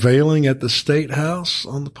unveiling at the State House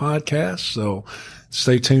on the podcast. So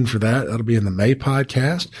stay tuned for that. That'll be in the May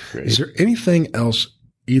podcast. Great. Is there anything else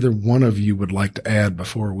either one of you would like to add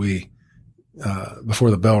before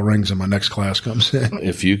the bell rings and my next class comes in?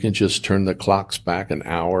 If you can just turn the clocks back an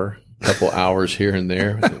hour, a couple hours here and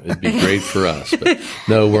there, it'd be great for us. But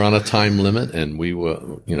no, we're on a time limit, and we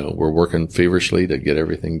will, we're working feverishly to get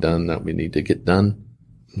everything done that we need to get done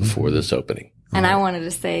before this opening. And I wanted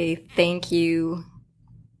to say thank you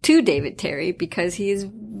to David Terry, because he is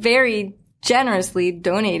very generously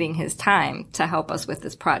donating his time to help us with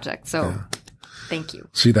this project. So thank you.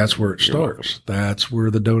 See, that's where it starts. That's where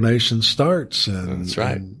the donation starts. And, that's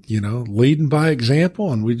right. And, leading by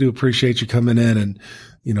example. And we do appreciate you coming in and,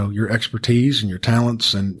 your expertise and your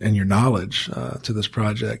talents and your knowledge, to this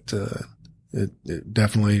project. It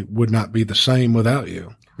definitely would not be the same without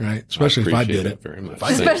you. Right. Especially if I did it. Very much.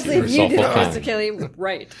 Especially if you did it, Mr. Kelly.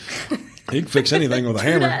 Right. He can fix anything with a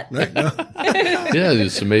hammer. Right? No. Yeah.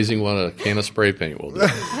 It's amazing what a can of spray paint will do.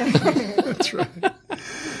 That's right.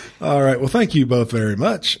 All right. Well, thank you both very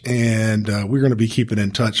much. And, we're going to be keeping in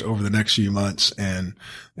touch over the next few months and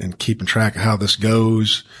keeping track of how this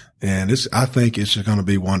goes. And I think it's going to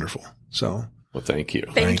be wonderful. So. Well, thank you.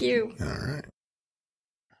 Thank you. All right.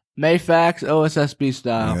 Mayfax, OSSB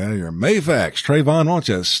style. Yeah, you're Mayfax. Trayvon, why don't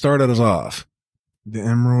you start us off? The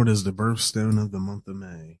emerald is the birthstone of the month of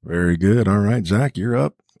May. Very good. All right, Zach, you're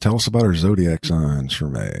up. Tell us about our zodiac signs for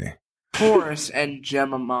May. Taurus and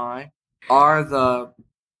Gemini are the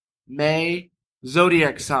May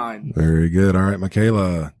zodiac signs. Very good. All right,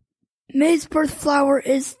 Michaela. May's birth flower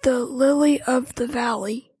is the lily of the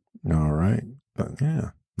valley. All right.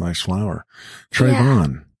 Nice flower.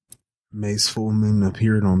 Trayvon. Yeah. May's full moon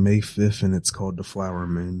appeared on May 5th, and it's called the flower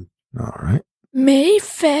moon. All right. May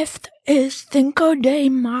 5th is Cinco de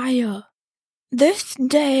Mayo. This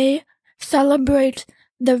day celebrates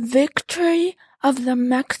the victory of the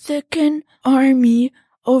Mexican army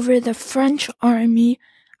over the French army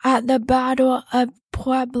at the Battle of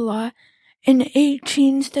Puebla in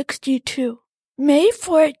 1862. May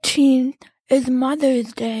 14th is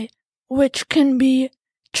Mother's Day, which can be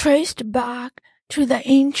traced back to the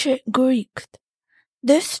ancient Greeks.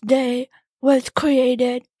 This day was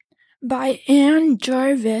created by Anne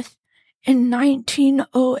Jarvis in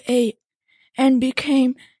 1908 and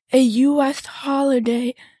became a U.S.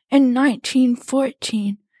 holiday in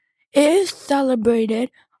 1914. It is celebrated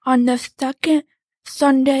on the second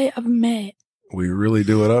Sunday of May. We really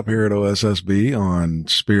do it up here at OSSB on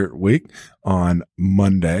Spirit Week on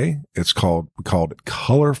Monday. We called it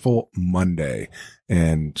Colorful Monday,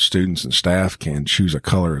 and students and staff can choose a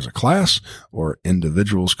color as a class, or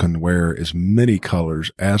individuals can wear as many colors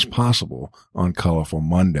as possible on Colorful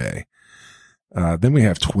Monday. Then we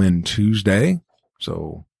have Twin Tuesday,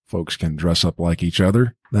 so folks can dress up like each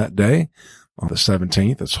other that day. On the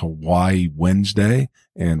 17th, it's Hawaii Wednesday,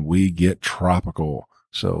 and we get tropical.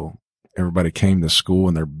 So everybody came to school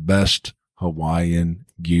in their best Hawaiian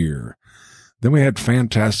gear. Then we had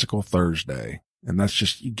Fantastical Thursday, and that's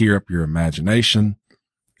just you gear up your imagination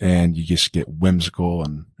and you just get whimsical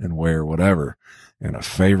and wear whatever. And a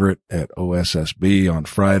favorite at OSSB on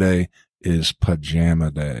Friday is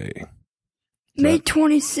Pajama Day. May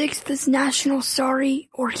 26th is National Sorry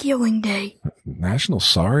or Healing Day. National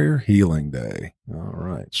Sorry or Healing Day. All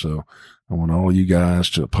right. So I want all you guys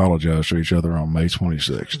to apologize to each other on May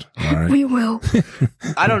 26th. All right. We will.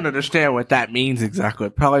 I don't understand what that means exactly.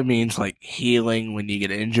 It probably means like healing when you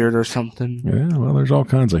get injured or something. Yeah. Well, there's all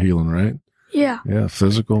kinds of healing, right? Yeah. Yeah.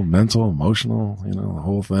 Physical, mental, emotional, the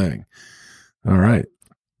whole thing. All right.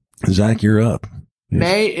 Zach, you're up.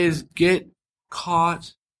 May is Get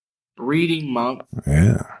Caught Reading Month.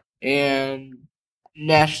 Yeah. And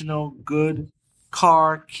National Good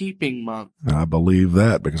Car Keeping Month. I believe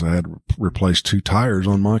that because I had to replace 2 tires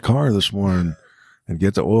on my car this morning and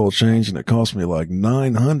get the oil change, and it cost me like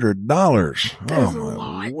 $900. Oh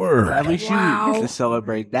my word. At least you get to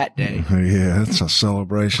celebrate that day. Yeah, it's a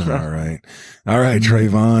celebration. All right. All right,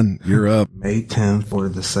 Trayvon, you're up. May 10th, or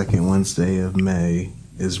the second Wednesday of May,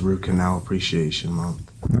 is Root Canal Appreciation Month.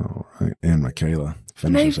 All right. And Michaela.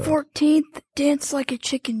 May 14th, Dance Like a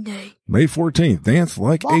Chicken Day. May 14th, Dance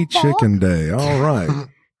Like a Chicken Day. All right.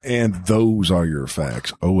 And those are your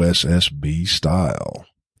facts, OSSB style.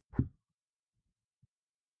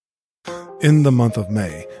 In the month of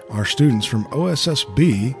May, our students from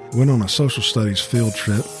OSSB went on a social studies field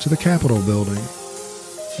trip to the Capitol building.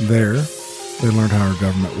 There, they learned how our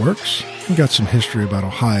government works and got some history about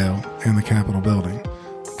Ohio and the Capitol building.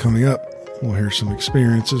 Coming up, we'll hear some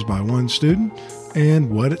experiences by one student and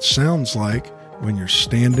what it sounds like when you're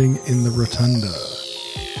standing in the rotunda.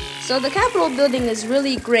 So the Capitol building is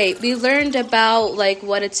really great. We learned about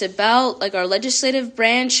what it's about, like our legislative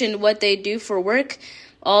branch and what they do for work,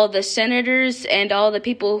 all the senators and all the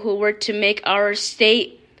people who work to make our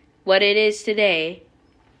state what it is today.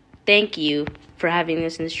 Thank you for having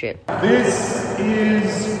this in this trip. This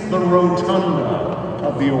is the rotunda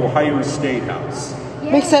of the Ohio State House.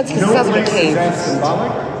 Makes sense because No that's what place is came. as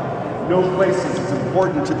symbolic, no place is as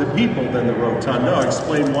important to the people than the rotunda. I'll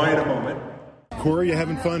explain why in a moment. Corey, you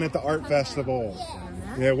having fun at the art festival?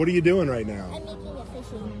 Yeah, what are you doing right now? I'm making a fish.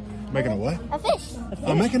 Making a what? A fish.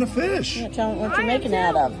 I'm making a fish. Yeah, tell them what you're making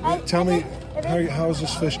out of. Tell me, how is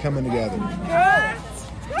this fish coming together?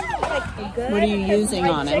 What are you using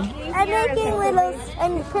on it? I'm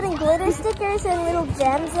I'm putting glitter stickers and little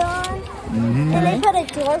gems on. Mm-hmm. And I put a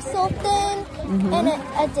dorsal fin and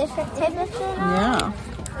a different type of fin on. Yeah.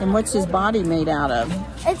 And what's his body made out of?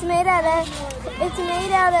 It's made out of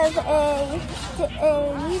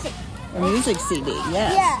a music. A music CD,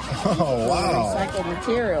 yes. Yeah. Oh, wow. Recycled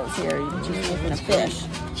materials here. You're just making a fish.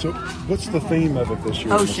 So what's the theme of it this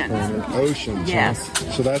year? Oceans. Oceans. Yes.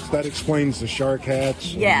 Huh? So that explains the shark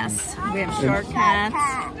hats. Yes. We have shark hats.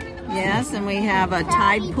 Yes, and we have a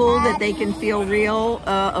tide pool that they can feel real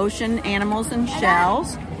ocean animals and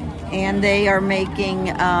shells. And they are making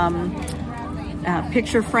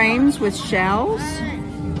picture frames with shells.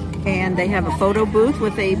 And they have a photo booth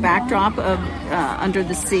with a backdrop of under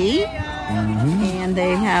the sea. Mm-hmm. And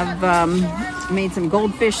they have made some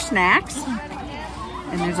goldfish snacks.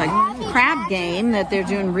 And there's a crab game that they're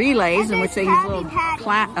doing relays in which they use little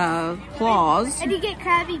claws. And you get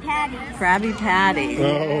Krabby Patties. Krabby Patties. Oh,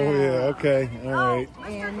 yeah, okay. All right.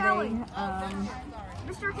 Mr. Kelly.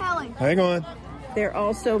 Mr. Kelly. Hang on. They're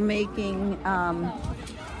also making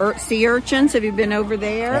sea urchins. Have you been over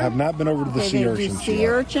there? I have not been over to the sea urchins yet. Sea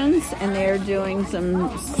urchins, and they're doing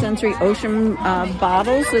some sensory ocean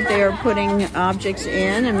bottles that they are putting objects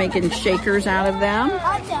in and making shakers out of them.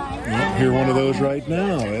 Yep, hear one of those right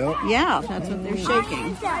now. Yep. Yeah, that's what they're shaking.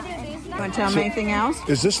 You want to tell them anything else?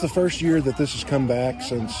 Is this the first year that this has come back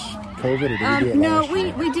since COVID, or did we do it No, last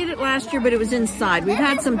year? we did it last year, but it was inside. We've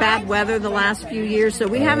had some bad weather the last few years, so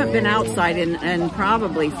we haven't been outside in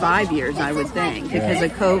probably 5 years, I would think, because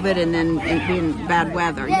of COVID and then it being bad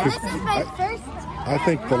weather. Yeah, this is my first. I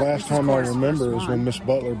think the last time I remember is when Miss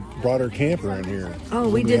Butler brought her camper in here. Oh,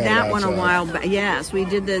 we did that one a while back. Yes, we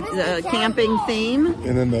did the camping theme.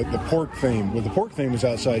 And then the pork theme. Well, the pork theme was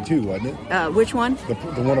outside too, wasn't it? Which one? The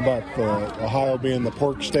one about Ohio being the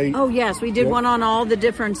pork state. Oh, yes, we did one on all the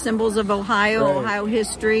different symbols of Ohio, Right. Ohio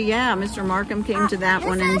history. Yeah, Mr. Markham came to that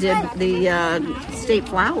one and did the state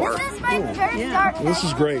flower. This is my first art This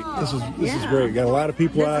is great. This is great. Got a lot of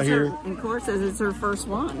people out here. Of course, it's her first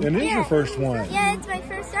one. And it is your first one. Yeah, it's my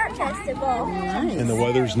first art festival. Nice. And the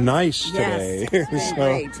weather's nice today. Yes,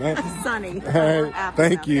 great. Sunny. All right.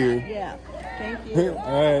 Thank you. Yeah. Thank you.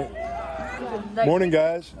 All right. Morning,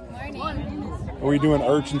 guys. Morning. Are we doing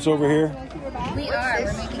urchins over here? We are.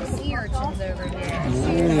 We're making sea urchins over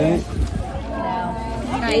here.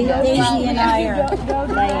 All right. Daisy and I are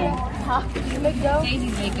playing.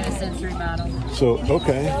 Daisy's making a sensory bottle. So,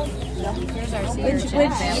 okay. Here's our sea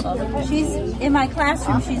urchin sample. She's in my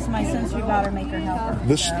classroom. She's my sensory bottle maker helper.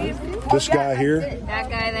 This guy here. That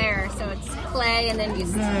guy there. So it's clay, and then you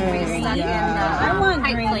stuck I want in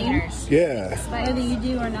pipe green. cleaners. Yeah. Whether you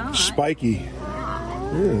do or not. Spiky.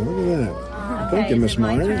 Yeah, look at that. Thank you, Miss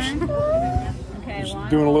Myers. Just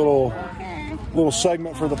doing a little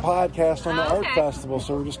segment for the podcast on the art festival.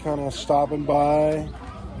 So we're just kind of stopping by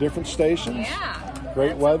different stations. Yeah.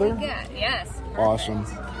 Great weather. Good. Yes. Awesome.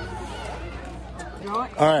 All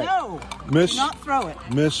right. No. Miss, not throw it.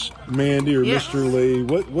 Miss Mandy or Yes. Mr. Lee,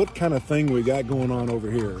 what kind of thing we got going on over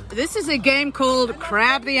here? This is a game called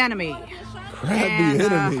Crab the Enemy. Crab the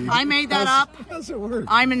Enemy? I made that up. How's it work?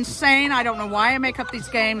 I'm insane. I don't know why I make up these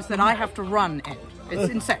games that I have to run in. It's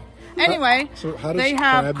insane. Anyway, So how does they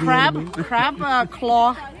have Crab the Enemy- crab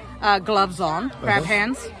claw gloves on, crab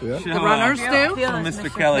hands. Yeah. The runners do.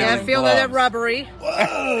 Mr. Kelly. Yeah, with feel that they're gloves. rubbery.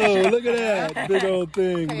 Whoa, look at that. Big old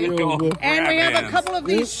thing. Big old wolf. And we have a hands. couple of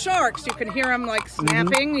these sharks. You can hear them like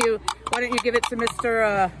snapping. Why don't you give it to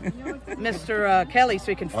Mr. Kelly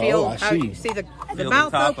so you can feel I how see. you see the Feel the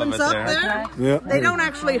mouth top of opens it up there. there. Yeah. They don't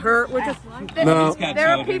actually hurt. We're just No. He's got there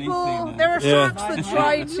are children, he's people. seen There are Yeah. sharks that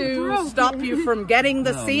try to stop you from getting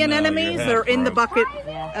the sea no, anemones. your They're head in the broke. bucket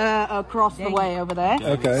across the way over there.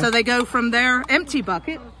 Okay. So they go from their empty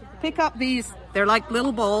bucket, pick up these. They're like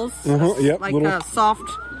little bowls, Yep, like little- soft.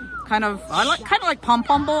 Kind of like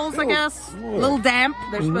pom-pom balls, I guess. A little damp.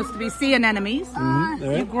 They're supposed to be sea anemones. Right.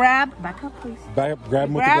 You grab, back up please. Grab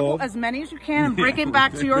them with the Grab glove. as many as you can and bring it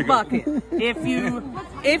back to your bucket. If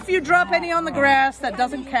you drop any on the grass, that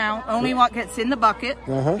doesn't count. Only what gets in the bucket.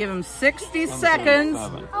 Give them 60 seconds,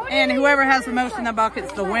 and whoever has the most in the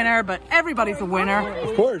bucket's the winner. But everybody's a winner.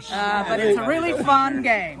 Of course. But it's a really fun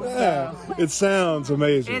game. Yeah, it sounds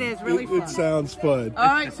amazing. It is really fun. It sounds fun. All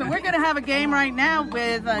right, so we're going to have a game right now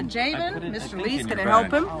with Javen. Mr. Lee's going to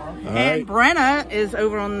help him. right. And Brenna is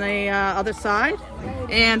over on the other side.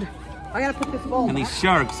 And I got to put this ball And back. these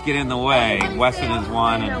sharks get in the way. Weston is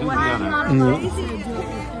one, and who's the other?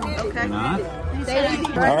 Okay. Not?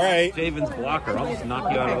 All right. Javen's blocker. I'll just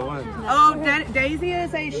knock you out of the way. Oh, Daisy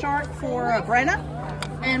is a shark for Brenna.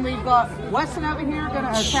 And we've got Weston over here going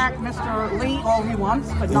to attack Mr. Lee all he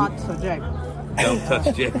wants, but not so Javen. Don't touch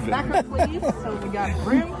Javen. Back up, please. So we got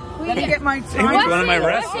room. Let me get my Javen's time. one of my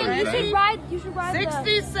wrestlers, You right? should ride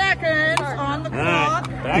 60 seconds on the All right,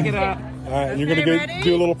 clock. back it up. All right, you're Okay, going to ready?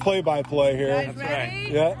 do a little play-by-play here. Guys ready?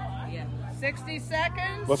 Yeah. 60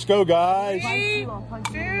 seconds. Let's go, guys. 3, 2,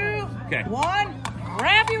 Okay. 1.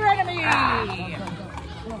 Grab your enemy.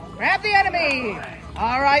 Grab the enemy.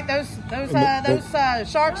 All right, those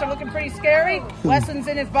sharks are looking pretty scary. Weston's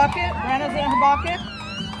in his bucket. Brenna's in her bucket.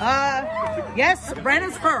 Yes,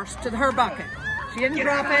 Brenna's first to her bucket. She didn't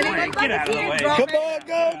drop any. Get out of the way. Come on,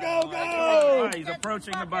 go, go, All go. right, he's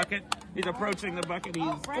approaching the bucket. Come on, Come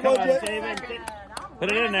on, Javen.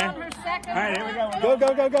 Put it in there. All right, here we go. Go,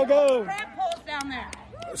 go, go, go, go. Grab poles down there.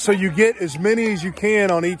 So you get as many as you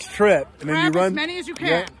can on each trip. And then Grab you run. as many as you can.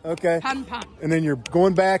 Yeah, okay. Pun, pun. And then you're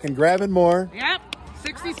going back and grabbing more. Yep,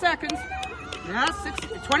 60 seconds. Yeah, 60,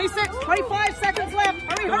 26, 25 seconds left.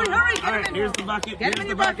 Hurry, hurry, hurry. All right, here's the bucket. Get him in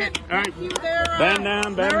your bucket. All right. Thank you there, Bend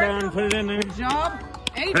down, put it in there. Good job.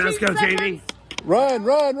 18 Let's go, seconds. JV. Run,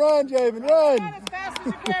 Javen, run. Run as fast as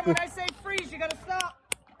you can. When I say freeze, you gotta stop.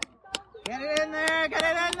 Get it in there, get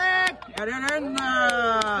it in there. Get it in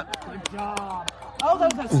there. Good job. Oh,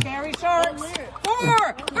 those are scary sharks. 4,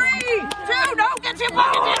 3, 2, no, get your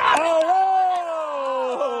bucket in.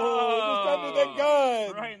 Oh, just under the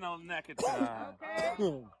gun. Right in the neck of time.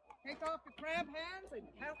 Okay. Take off your crab hands and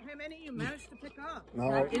count how many you managed to pick up. No,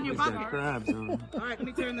 in your he's got bucket. crabs on. All right, let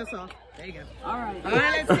me turn this off. There you go. All right. All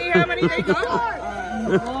right, let's see how many they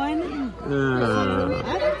got. One.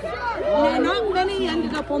 Not many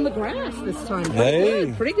ended up on the grass this time.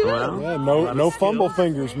 Hey. Pretty good. Yeah, no fumble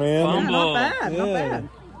fingers, man. Not bad, not bad.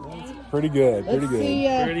 Pretty good, pretty Let's good. see,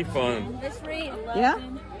 Pretty fun. Yeah?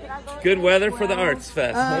 Good weather for the Arts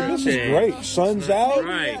Fest. This is great. Sun's out.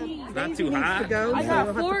 Right. Not too hot. I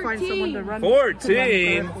got 14.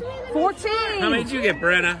 14. 14. How many did you get,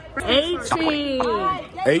 Brenna? 18.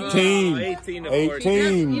 18. 18 to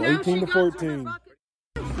 18. 18 to 14.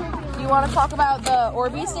 You want to talk about the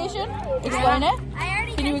Orby station? Explain it?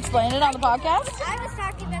 Can you explain it on the podcast? I was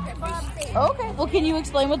talking about the fish station. Okay. Well, can you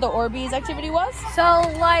explain what the Orbeez activity was? So,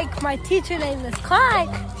 like, my teacher named Miss Clark,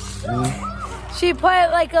 she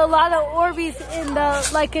put, like, a lot of Orbeez in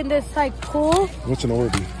in this, pool. What's an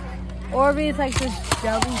Orby? Orby is like this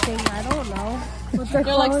jelly thing. I don't know what they're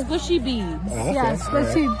They're like called. squishy beads. Oh, okay. Yeah,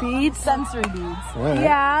 squishy beads. Sensory beads. Right.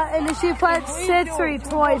 Yeah, and then she put sensory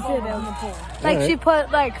toys in them. Like Right. she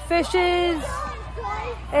put like fishes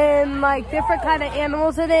and like different kind of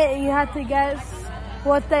animals in it, and you have to guess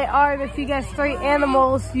what they are. And if you guess 3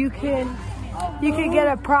 animals, you can get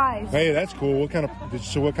a prize. Hey, that's cool. What kind of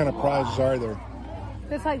prizes are there?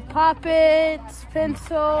 It's like poppets,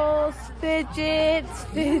 pencils, fidgets.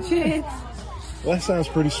 Well, that sounds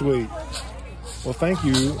pretty sweet. Well, thank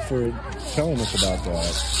you for telling us about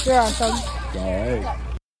that. You're awesome. All right.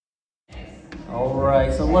 All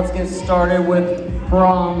right, so let's get started with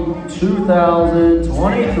prom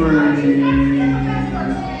 2023.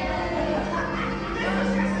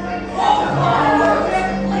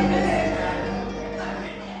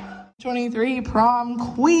 23 prom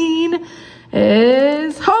queen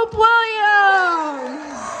is Hope Williams.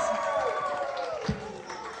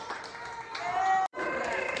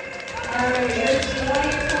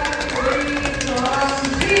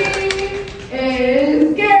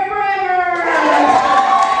 Is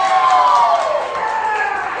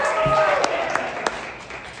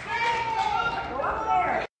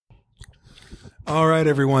All right,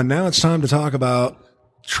 everyone. Now it's time to talk about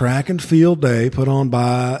Track and Field Day put on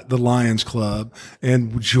by the Lions Club.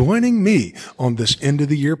 And joining me on this end of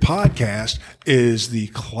the year podcast is the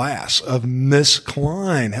class of Miss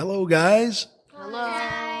Klein. Hello, guys.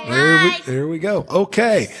 There we go.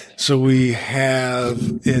 Okay. So we have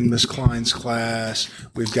in Miss Klein's class,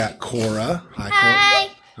 we've got Cora. Hi, Cora.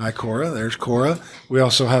 Hi, Cora. There's Cora. We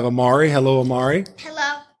also have Amari. Hello, Amari.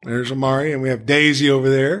 Hello. There's Amari. And we have Daisy over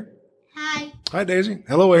there. Hi. Hi, Daisy.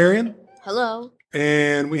 Hello, Arian. Hello.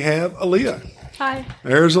 And we have Aaliyah. Hi.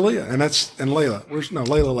 There's Aaliyah. And Layla.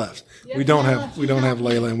 Layla left. We don't have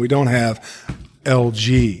Layla, and we don't have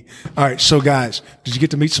LG. All right. So guys, did you get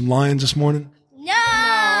to meet some lions this morning?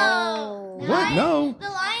 No. What? No. The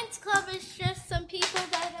Lions Club is just some people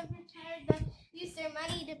that have retired that use their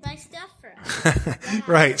money to buy stuff for us.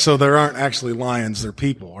 Right. So there aren't actually lions. They're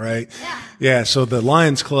people, right? Yeah. So the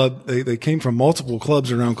Lions Club, they came from multiple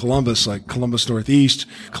clubs around Columbus, like Columbus Northeast,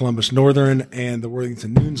 Columbus Northern, and the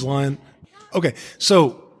Worthington Noons Lion. Okay.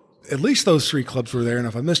 So at least those 3 clubs were there. And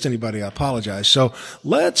if I missed anybody, I apologize. So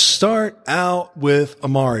let's start out with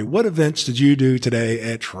Amari. What events did you do today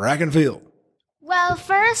at Track and Field? Well,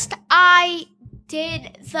 first I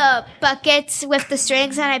did the buckets with the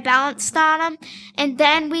strings and I balanced on them, and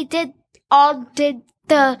then we did the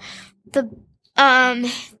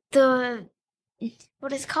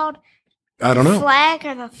what is it called? I don't know. Flag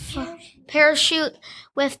or the parachute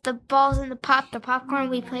with the balls and the popcorn.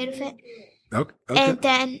 We played with it. Okay. And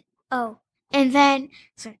then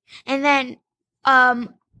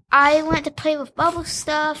I went to play with bubble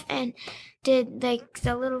stuff and did like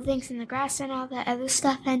the little things in the grass and all that other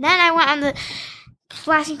stuff. And then I went on the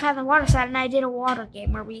splashing pad on the water side and I did a water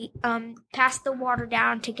game where we passed the water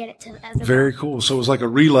down to get it to the other. Very cool. So it was like a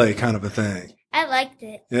relay kind of a thing. I liked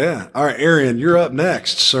it. Yeah. All right, Arian, you're up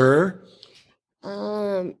next, sir.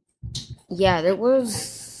 Yeah, there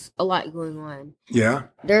was a lot going on. Yeah.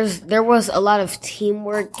 There was a lot of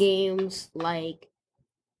teamwork games. Like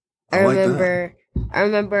I remember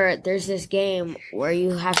there's this game where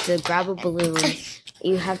you have to grab a balloon.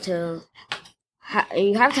 You have to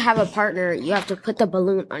have a partner. You have to put the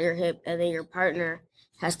balloon on your hip, and then your partner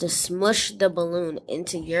has to smush the balloon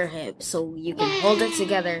into your hip so you can hold it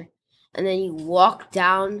together. And then you walk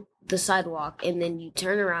down the sidewalk, and then you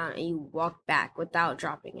turn around and you walk back without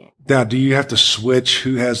dropping it. Now, do you have to switch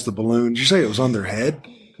who has the balloon? Did you say it was on their head?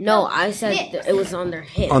 No, I said it was on their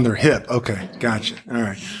hip. On their hip. Okay, gotcha. All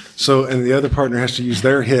right. So, and the other partner has to use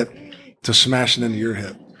their hip to smash it into your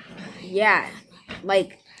hip. Yeah,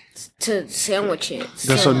 like to sandwich it.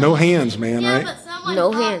 So no hands, man, right?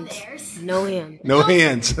 No hands. No hands. No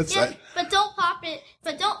hands. That's Yeah, but don't pop it.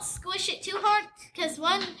 But don't squish it too hard because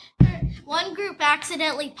one group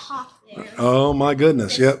accidentally popped there. Oh my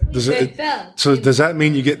goodness. Yep. So does that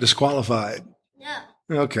mean you get disqualified?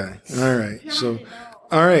 No. Okay. All right. So,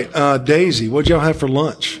 all right. Daisy, what'd y'all have for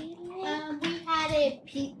lunch? We had a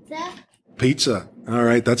pizza. Pizza. All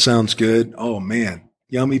right. That sounds good. Oh man.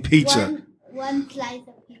 Yummy pizza. One slice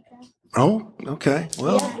of pizza. Oh, okay.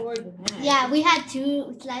 Well. Yeah, we had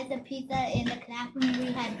 2 slices of pizza in the classroom.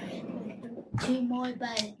 We had 2 more,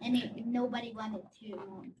 but nobody wanted 2.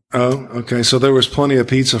 Oh, okay. So there was plenty of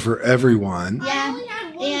pizza for everyone. Yeah, I only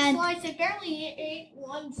had 1 slice. I barely ate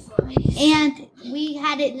 1 slice. And we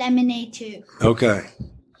had it lemonade too. Okay.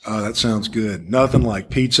 Oh, that sounds good. Nothing like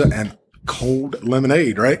pizza and cold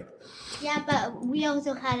lemonade, right? Yeah, but we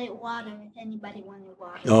also had it water if anybody wanted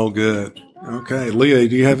water. Oh, good. Okay. Leah,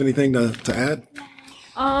 do you have anything to add?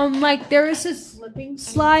 Like there was a slipping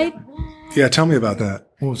slide. Yeah, tell me about that.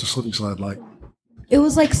 What was the slipping slide like? It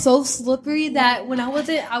was like so slippery that when I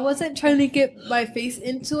wasn't trying to get my face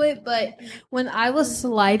into it, but when I was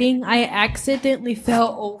sliding, I accidentally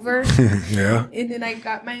fell over. Yeah. And then I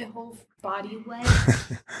got my whole body wet.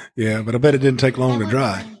 Yeah, but I bet it didn't take long to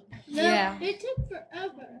dry. Yeah. It took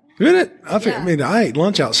forever. Did it? I ate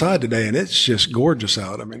lunch outside today, and it's just gorgeous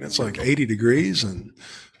out. I mean, it's like 80 degrees and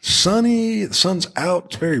sunny. The sun's out.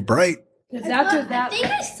 It's very bright. I think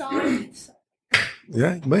I saw it.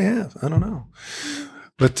 Yeah, you may have. I don't know.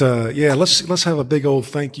 But yeah, let's have a big old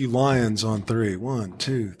thank you, Lions, on 3. 1,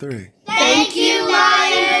 2, 3. Thank you,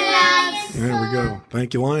 Lions. There we go.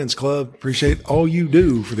 Thank you, Lions Club. Appreciate all you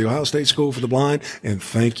do for the Ohio State School for the Blind. And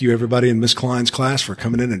thank you, everybody in Miss Klein's class, for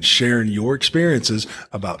coming in and sharing your experiences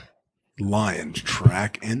about Lions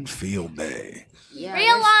Track and Field Day. Yeah,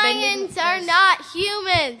 real lions are not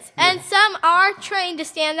humans, and some are trained to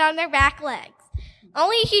stand on their back legs.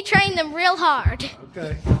 Only if you train them real hard.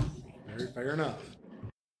 Okay. Very fair enough.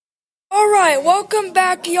 All right, welcome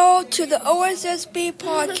back, y'all, to the OSSB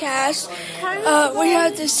podcast. We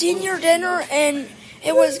had the senior dinner, and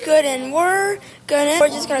it was good, and we're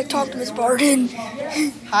just gonna talk to Miss Barden.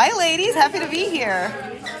 Hi, ladies. Happy to be here.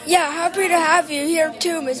 Yeah, happy to have you here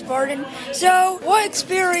too, Miss Barden. So, what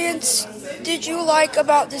experience did you like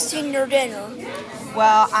about the senior dinner?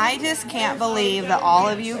 Well, I just can't believe that all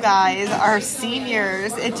of you guys are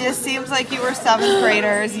seniors. It just seems like you were 7th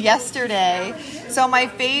graders yesterday. So my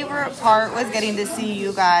favorite part was getting to see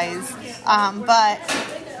you guys. But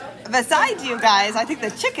besides you guys, I think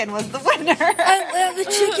the chicken was the winner. The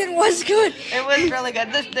chicken was good. It was really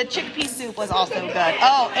good. The chickpea soup was also good.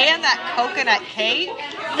 Oh, and that coconut cake.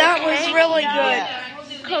 That was really good. Yeah.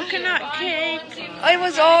 Coconut cake. It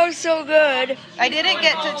was all so good. I didn't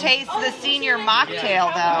get to taste the senior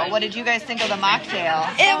mocktail, though. What did you guys think of the mocktail?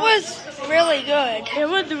 It was really good. It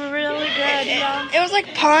was really good, yeah. It was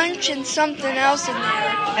like punch and something else in there.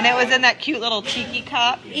 And it was in that cute little tiki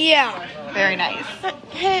cup? Yeah. Very nice.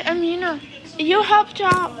 Hey, Amina, you helped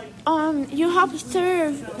out, you helped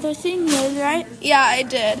serve the seniors, right? Yeah, I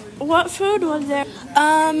did. What food was there?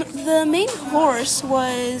 The main course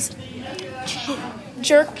was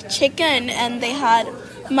jerk chicken, and they had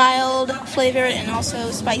mild flavored and also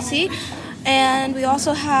spicy. And we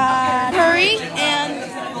also had curry, and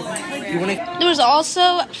there was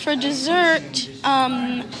also for dessert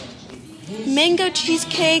mango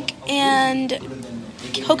cheesecake and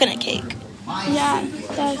coconut cake. Yeah,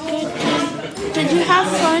 that's good. Did you have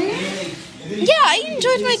fun? Yeah, I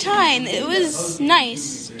enjoyed my time. It was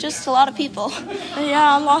nice. Just a lot of people.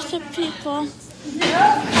 Yeah, lots of people.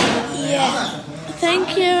 Yeah.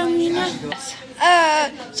 Thank you, Amina.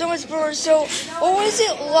 So much more. So, what was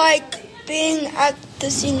it like being at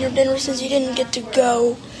the senior dinner since you didn't get to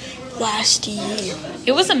go last year?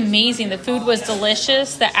 It was amazing. The food was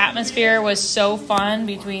delicious. The atmosphere was so fun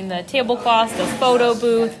between the tablecloths, the photo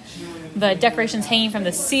booth, the decorations hanging from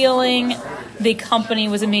the ceiling. The company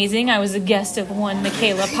was amazing. I was a guest of one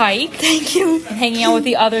Michaela Pike. Thank you. And hanging out with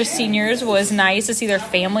the other seniors was nice to see their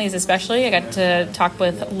families especially. I got to talk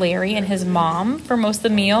with Larry and his mom for most of the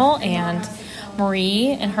meal, and Marie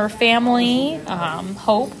and her family,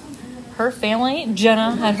 Hope, her family.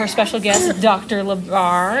 Jenna had her special guest, Dr.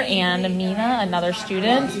 Labar, and Amina, another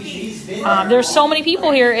student. There's so many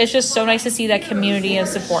people here. It's just so nice to see that community of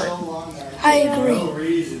support. I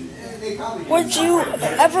agree. Would you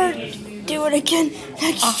ever do it again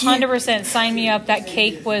next year? 100%. Sign me up. That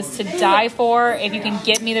cake was to die for. If you can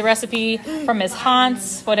get me the recipe from Ms.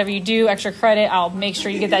 Hans, whatever you do, extra credit, I'll make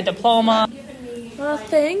sure you get that diploma. Well,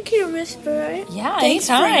 thank you, Miss Bird. Yeah, Thanks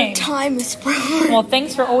for anytime. your time, Miss Bird. Well,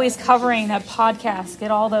 thanks for always covering that podcast.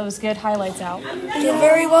 Get all those good highlights out. You're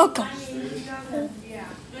very welcome.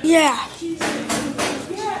 Yeah.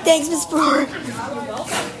 Thanks, Miss Bird.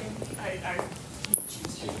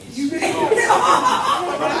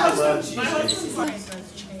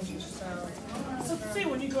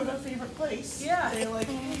 When you go to a favorite place, they like.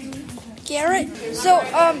 Garrett, so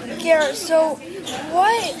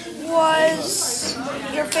what was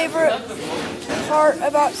your favorite part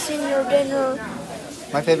about senior dinner?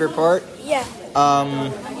 My favorite part? Yeah.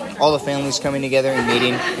 All the families coming together and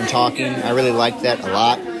meeting and talking. I really liked that a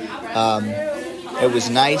lot. It was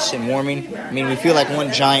nice and warming. I mean, we feel like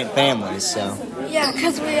one giant family, so. Yeah,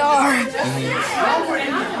 because we are.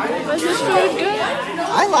 Was the food good?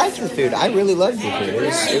 I liked the food. I really loved the food.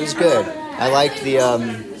 It was good. I liked the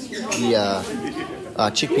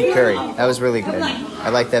chickpea curry. That was really good. I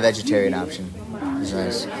liked that vegetarian option. It was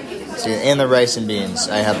nice. So, and the rice and beans.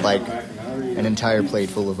 I had like an entire plate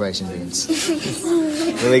full of rice and beans.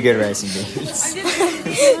 Really good rice and beans.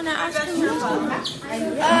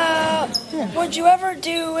 Would you ever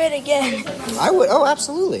do it again? I would. Oh,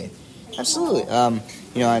 absolutely. Absolutely. I'm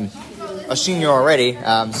a senior already,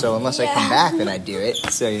 so unless I come back, then I'd do it.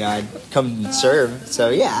 So, I'd come and serve. So,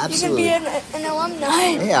 yeah, absolutely. You could be an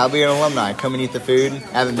alumni. Yeah, I'll be an alumni. Come and eat the food.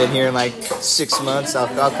 I haven't been here in like 6 months.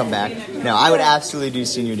 I'll come back. No, I would absolutely do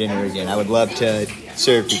senior dinner again. I would love to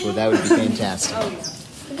serve people. That would be fantastic.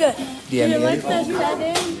 Good. Do you like the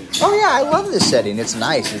setting? Oh, yeah, I love this setting. It's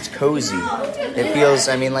nice. It's cozy. It feels,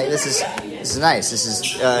 this is nice. This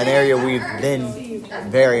is an area we've been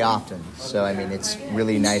very often. So, it's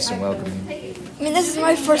really nice and welcoming. This is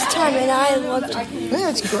my first time, and I loved it. Yeah,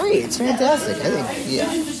 it's great. It's fantastic.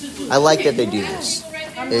 I like that they do this.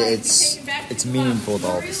 It's meaningful to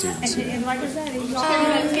all the students here.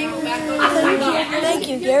 Thank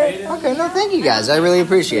you, Garrett. Okay, no, thank you guys. I really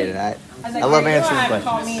appreciate it. I love answering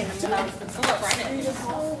questions.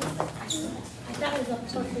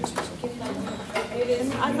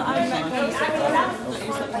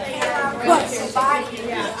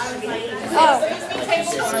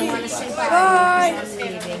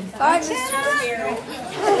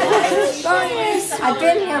 I've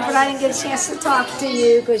been here, but I didn't get a chance to talk to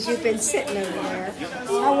you because you've been sitting over there.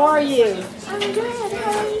 How are you? I'm good.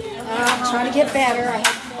 How are you? I'm trying to get better. I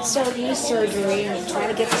had knee surgery and I'm trying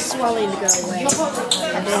to get the swelling to go away.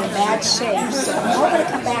 I've been in bad shape, so I'm hoping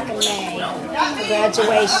to come back in May for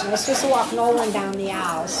graduation. I was supposed to walk Nolan down the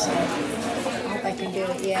aisle, so I hope I can do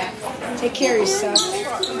it, yeah. Take care of yourself.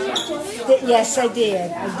 Yes, I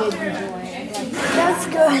did. I did enjoy it. That's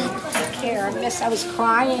good. Take care. I was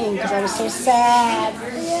crying because I was so sad.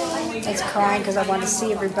 I was crying because I wanted to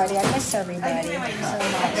see everybody. I miss everybody so much.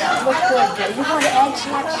 Look good, girl. You going to Edge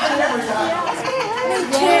next year?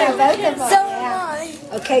 Yeah, both of them. So am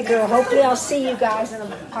I. Okay, girl. Hopefully I'll see you guys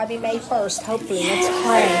on probably May 1st. Hopefully. Let's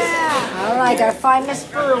pray. All right. Got to find Miss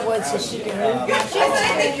Burwood so she can move. Yeah, she has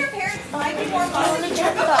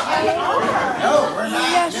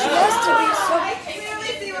to be so...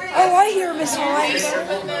 Oh, I hear Miss Hines.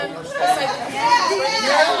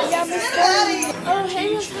 Yeah, Miss Hines. Oh, hey,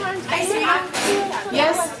 Miss Hines.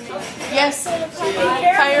 Yes.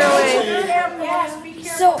 Fire away.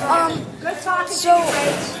 So,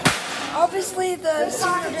 obviously the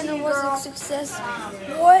senior dinner was a success.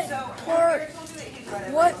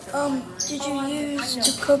 What did you use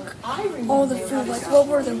to cook all the food? Like, what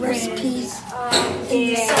were the recipes and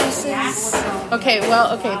the sauces?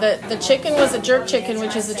 The chicken was a jerk chicken,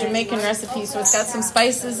 which is a Jamaican recipe, so it's got some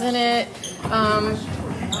spices in it.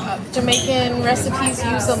 Jamaican recipes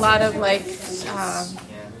use a lot of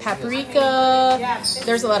paprika.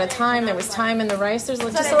 There's a lot of thyme. There was thyme in the rice. There's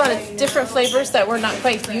just a lot of different flavors that we're not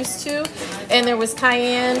quite used to. And there was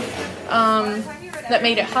cayenne that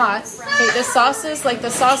made it hot. Okay, the sauces, like the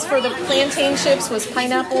sauce for the plantain chips was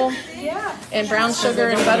pineapple and brown sugar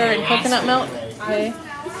and butter and coconut milk. Okay.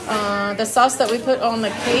 The sauce that we put on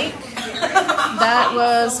the cake, that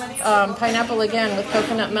was pineapple again with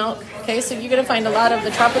coconut milk. Okay, so you're going to find a lot of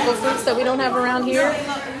the tropical fruits that we don't have around here.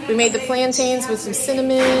 We made the plantains with some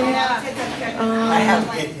cinnamon.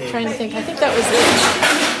 Trying to think. I think that was it.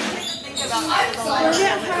 Was it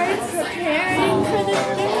hard preparing for this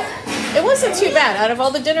dinner? It wasn't too bad. Out of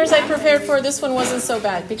all the dinners I prepared for, this one wasn't so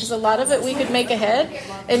bad because a lot of it we could make ahead.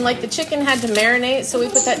 And the chicken had to marinate, so we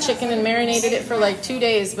put that chicken and marinated it for 2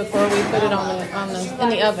 days before we put it in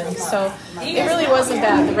the oven. So it really wasn't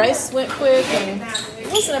bad. The rice went quick and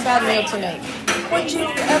it wasn't a bad meal to make. would you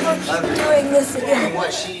ever keep doing this again?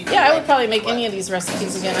 Yeah, I would probably make any of these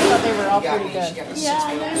recipes again. I thought they were all pretty good. Yeah,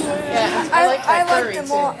 they were. Yeah, I like that I curry them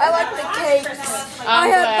too. all. I like the cakes. I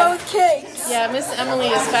I'm had glad. both cakes. Yeah, Miss Emily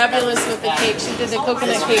is fabulous with the cake. She did the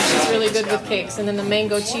coconut cake. She's really good with cakes. And then the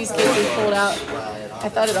mango cheesecake we pulled out. I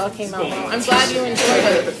thought it all came out well. I'm glad you enjoyed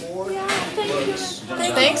it. Yeah, thank you.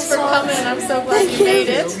 Thanks for coming. I'm so glad you made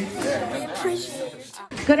it. We appreciate it.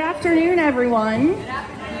 Good afternoon, everyone.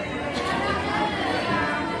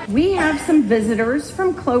 We have some visitors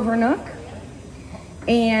from Clovernook,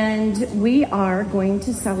 and we are going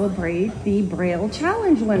to celebrate the Braille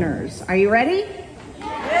Challenge winners. Are you ready?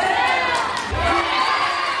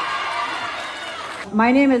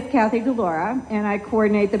 My name is Kathy Delora, and I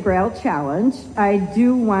coordinate the Braille Challenge. I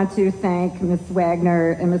do want to thank Ms.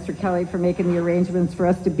 Wagner and Mr. Kelly for making the arrangements for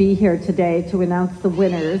us to be here today to announce the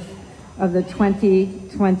winners of the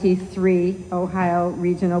 2023 Ohio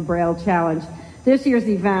Regional Braille Challenge. This year's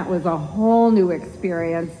event was a whole new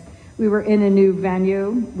experience. We were in a new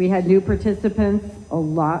venue, we had new participants, a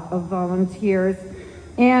lot of volunteers,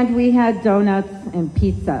 and we had donuts and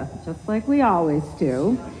pizza, just like we always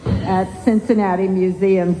do, at Cincinnati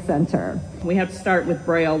Museum Center. We have to start with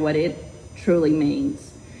Braille, what it truly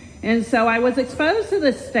means. And so I was exposed to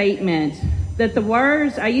the statement that the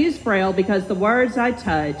words, I use Braille because the words I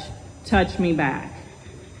touch me back.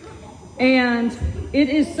 And it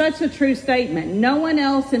is such a true statement. No one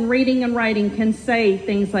else in reading and writing can say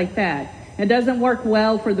things like that. It doesn't work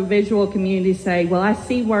well for the visual community to say, well, I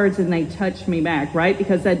see words and they touch me back, right?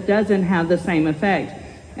 Because that doesn't have the same effect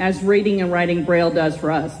as reading and writing Braille does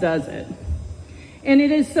for us, does it? And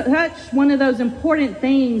it is such one of those important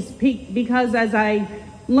things because as I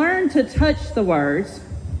learn to touch the words,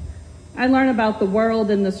 I learn about the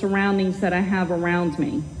world and the surroundings that I have around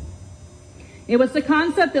me. It was the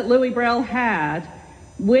concept that Louis Braille had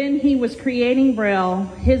when he was creating Braille.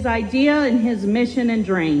 His idea and his mission and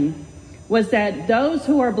dream was that those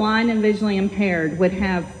who are blind and visually impaired would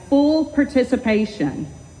have full participation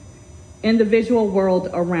in the visual world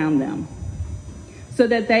around them so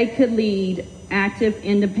that they could lead active,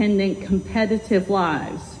 independent, competitive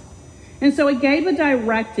lives. And so it gave a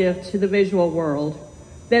directive to the visual world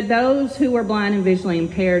that those who are blind and visually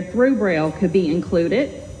impaired through Braille could be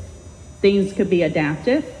included. Things could be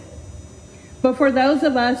adaptive. But for those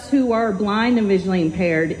of us who are blind and visually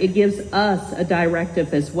impaired, it gives us a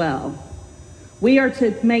directive as well. We are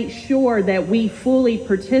to make sure that we fully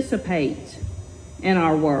participate in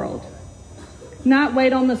our world. Not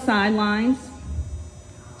wait on the sidelines.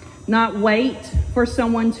 Not wait for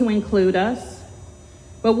someone to include us.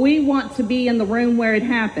 But we want to be in the room where it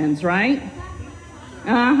happens, right?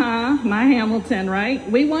 My Hamilton, right?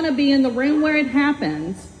 We want to be in the room where it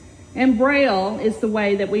happens. And Braille is the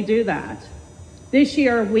way that we do that. This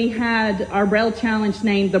year we had our Braille Challenge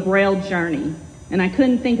named the Braille Journey, and I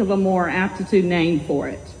couldn't think of a more aptitude name for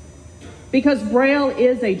it. Because Braille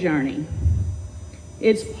is a journey.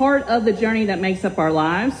 It's part of the journey that makes up our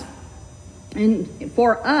lives. And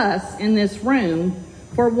for us in this room,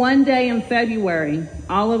 for one day in February,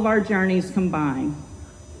 all of our journeys combine.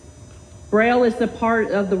 Braille is the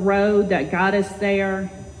part of the road that got us there.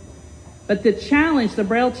 But the challenge, the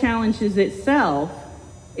Braille Challenge itself,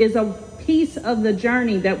 is a piece of the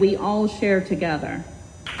journey that we all share together.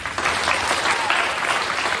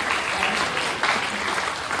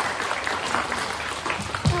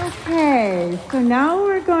 Okay, so now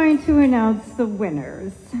we're going to announce the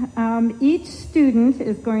winners. Each student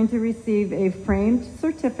is going to receive a framed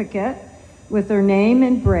certificate with their name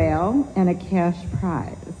in Braille and a cash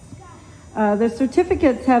prize. The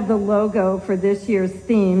certificates have the logo for this year's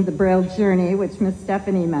theme, the Braille Journey, which Miss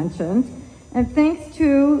Stephanie mentioned. And thanks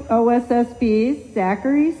to OSSB's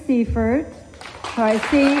Zachary Seifert, who I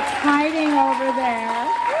see hiding over there.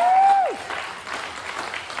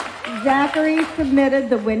 Zachary submitted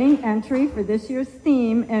the winning entry for this year's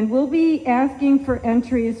theme, and we'll be asking for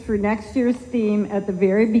entries for next year's theme at the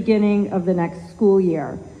very beginning of the next school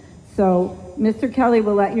year. So Mr. Kelly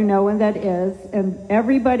will let you know when that is, and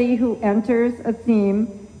everybody who enters a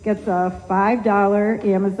theme gets a $5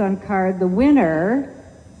 Amazon card. The winner,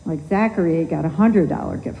 like Zachary, got a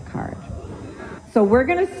 $100 gift card. So we're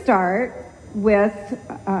going to start with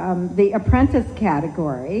the apprentice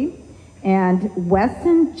category, and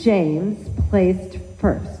Wesson James placed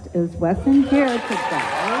first. Is Wesson here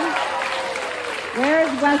today? Where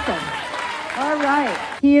is Wesson? All right.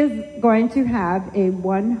 He is going to have a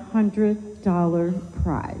 $100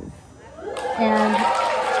 prize. And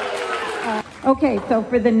okay, so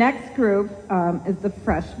for the next group is the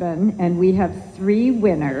freshmen, and we have 3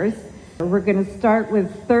 winners. We're going to start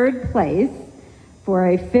with third place. for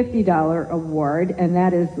a $50 award, and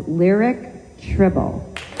that is Lyric Tribble.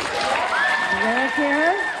 Lyric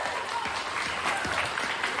here.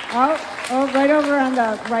 Oh, right over on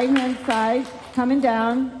the right-hand side, coming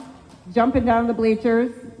down, jumping down the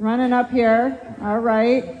bleachers, running up here. All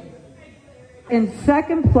right. In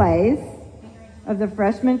second place of the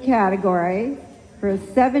freshman category for a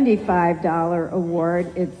 $75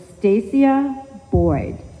 award, it's Stacia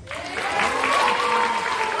Boyd.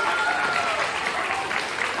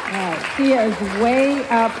 All right. She is way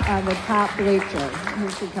up on the top bleacher.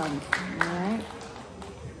 Here she comes. All right.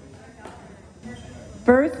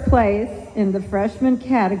 First place in the freshman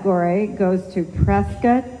category goes to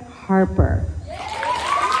Prescott Harper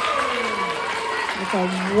with a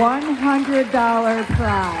 $100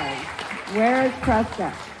 prize. Where is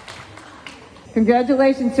Prescott?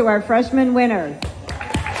 Congratulations to our freshman winners.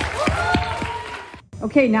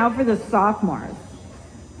 Okay, now for the sophomores.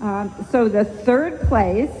 So the third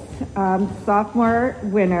place sophomore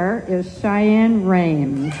winner is Cheyenne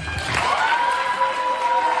Rames.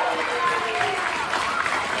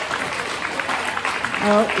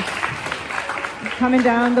 Coming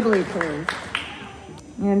down the bleachers.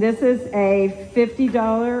 And this is a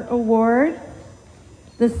 $50 award.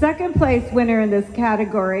 The second place winner in this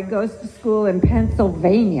category goes to school in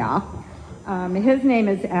Pennsylvania. His name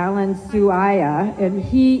is Alan Suaya, and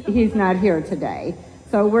he's not here today.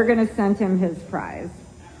 So we're going to send him his prize.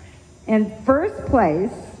 And first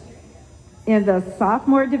place in the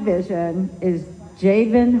sophomore division is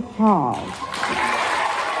Javen Hall.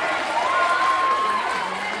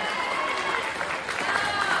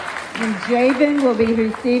 And Javen will be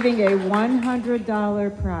receiving a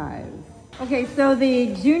 $100 prize. Okay, so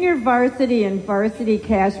the junior varsity and varsity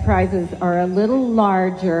cash prizes are a little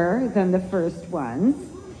larger than the first ones.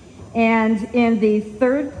 And in the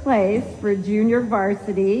third place for junior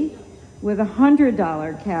varsity with a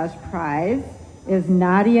 $100 cash prize is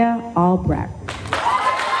Nadia Albrecht.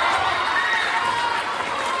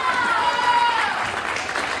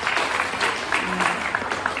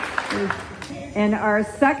 And our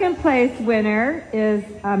second place winner is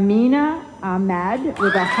Amina Ahmed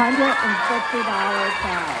with a $150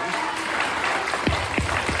 prize.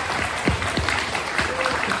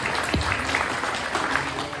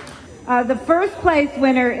 The first place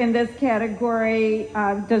winner in this category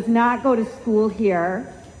does not go to school here.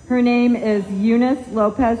 Her name is Eunice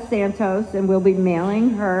Lopez Santos, and we'll be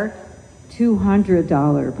mailing her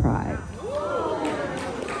 $200 prize.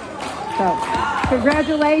 So,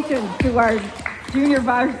 congratulations to our junior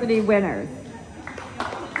varsity winners.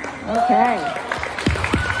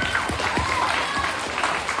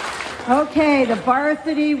 Okay, the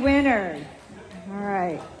varsity winners. All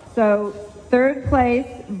right, so third place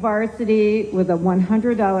varsity with a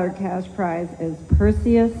 $100 cash prize is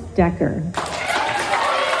Perseus Decker.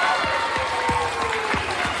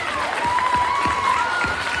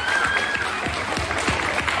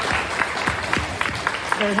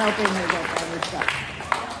 They're helping me get all this stuff.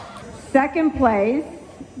 Second place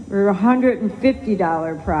for a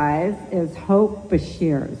 $150 prize is Hope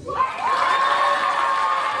Bashirs.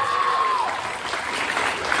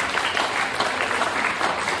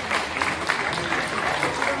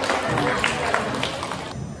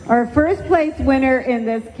 Our first place winner in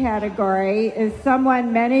this category is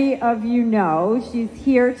someone many of you know. She's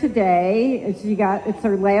here today. It's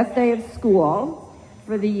her last day of school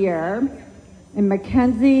for the year. And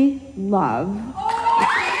Mackenzie Love.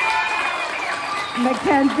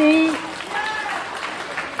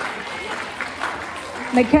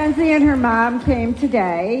 Mackenzie and her mom came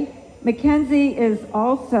today. Mackenzie is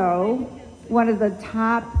also one of the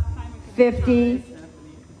top 50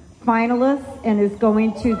 finalists and is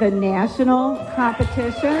going to the national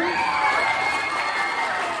competition.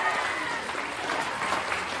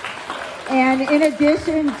 And in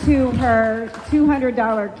addition to her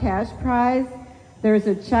 $200 cash prize, there's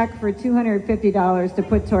a check for $250 to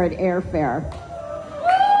put toward airfare.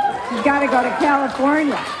 She's got to go to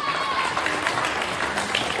California.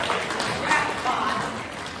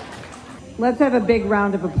 Let's have a big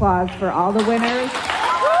round of applause for all the winners.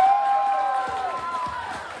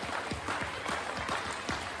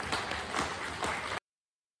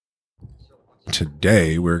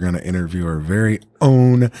 Today, we're going to interview our very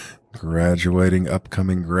own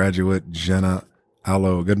upcoming graduate, Jenna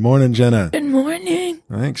Allo. Good morning, Jenna. Good morning.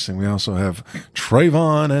 Thanks. And we also have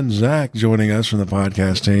Trayvon and Zach joining us from the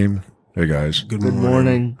podcast team. Hey, guys. Good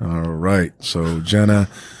morning. All right. So, Jenna,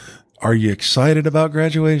 are you excited about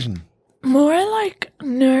graduation? More like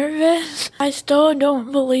nervous. I still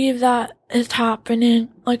don't believe that it's happening.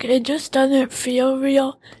 Like, it just doesn't feel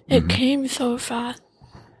real. It came so fast.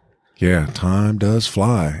 Yeah, time does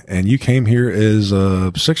fly. And you came here as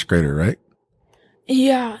a sixth grader, right?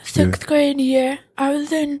 Yeah, sixth grade year. I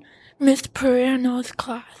was in Miss Perano's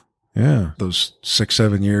class. Yeah, those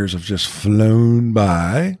 6-7 years have just flown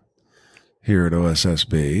by here at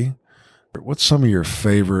OSSB. What's some of your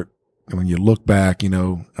favorite, when you look back, I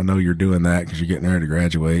know you're doing that because you're getting ready to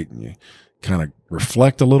graduate and you kind of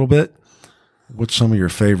reflect a little bit. What's some of your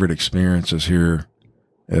favorite experiences here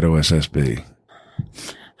at OSSB?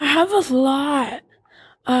 I have a lot.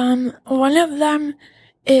 One of them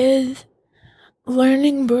is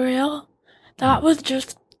learning Braille.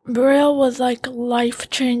 Braille was like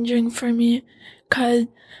life-changing for me because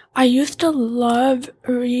I used to love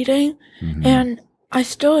reading and I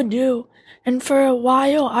still do. And for a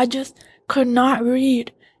while, I just could not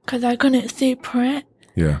read because I couldn't see print.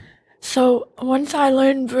 Yeah. So once I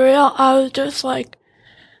learned Braille, I was just like,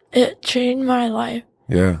 it changed my life.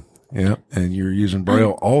 Yeah. Yeah. And you're using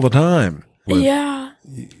Braille all the time. Yeah.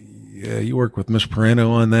 Yeah. You work with Miss Perano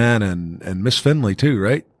on that and Miss Finley too,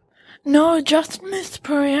 right? No, just Miss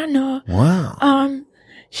Perano. Wow.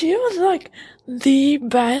 She was like the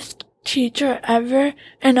best teacher ever.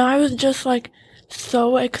 And I was just like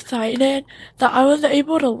so excited that I was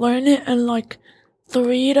able to learn it in like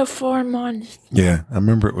 3 to 4 months. Yeah. I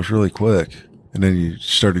remember it was really quick. And then you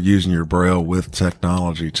started using your Braille with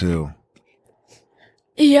technology too.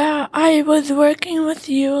 Yeah, I was working with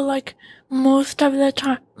you like most of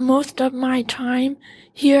my time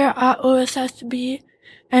here at OSSB,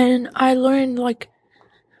 and I learned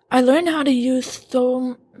how to use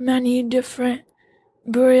so many different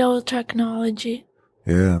Braille technology.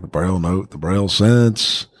 Yeah, the Braille Note, the Braille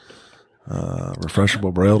Sense,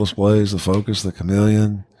 refreshable Braille displays, the Focus, the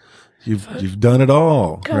Chameleon. You've done it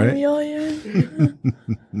all, Chameleon.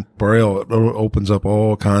 Right? Braille opens up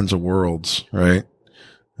all kinds of worlds, right?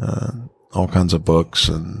 All kinds of books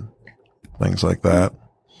and things like that.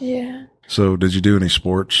 Yeah. So did you do any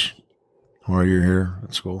sports while you're here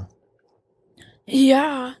at school?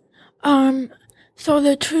 Yeah. So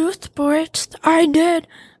the 2 sports I did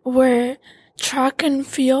were track and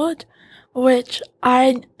field, which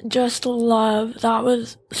I just love. That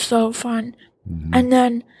was so fun. And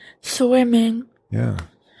then swimming. Yeah.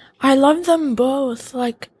 I love them both.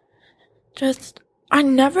 I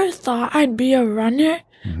never thought I'd be a runner,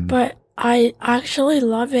 but I actually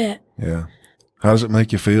love it. Yeah. How does it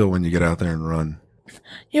make you feel when you get out there and run?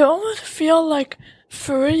 You almost feel like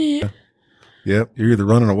free. Yep. You're either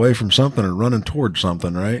running away from something or running towards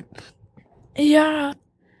something, right? Yeah.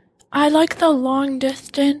 I like the long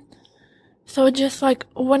distance. So just like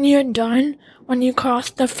when you're done, when you cross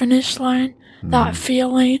the finish line, that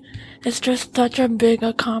feeling is just such a big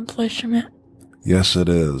accomplishment. Yes, it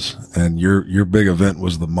is. And your big event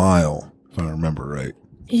was the mile, if I remember right.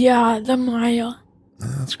 Yeah, the mile.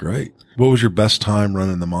 That's great. What was your best time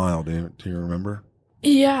running the mile? Do you remember?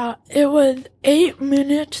 Yeah, it was 8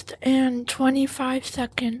 minutes and 25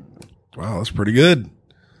 seconds. Wow, that's pretty good.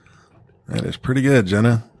 That is pretty good,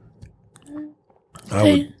 Jenna.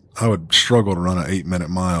 I would struggle to run an 8-minute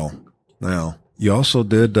mile now. You also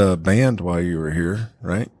did band while you were here,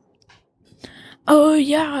 right? Oh,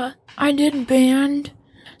 yeah, I did band.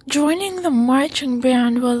 Joining the marching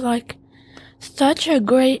band was like such a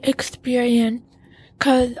great experience.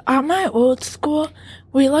 Cause at my old school,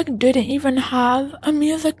 we didn't even have a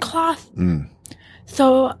music class.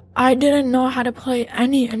 So I didn't know how to play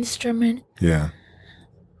any instrument. Yeah.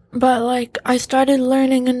 But I started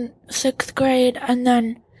learning in 6th grade, and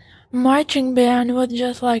then marching band was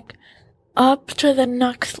just up to the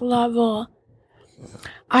next level.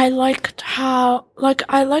 I liked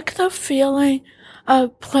I liked the feeling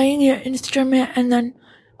of playing your instrument and then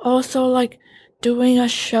also doing a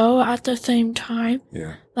show at the same time.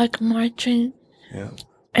 Yeah. Marching. Yeah.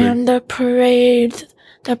 And the parades,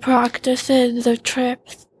 the practices, the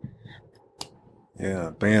trips.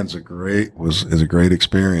 Yeah, band's is a great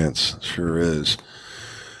experience. Sure is.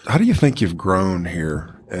 How do you think you've grown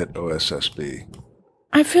here at OSSB?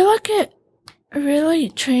 I feel like it really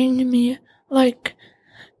changed me.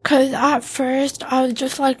 'Cause at first I was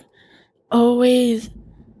just always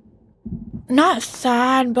not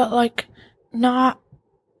sad, but not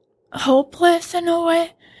hopeless in a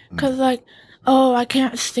way. 'Cause oh, I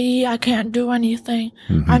can't see, I can't do anything.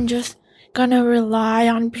 I'm just gonna rely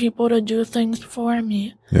on people to do things for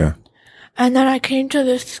me. Yeah. And then I came to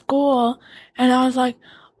this school and I was like,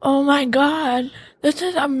 oh my God, this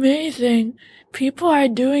is amazing. People are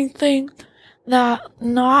doing things that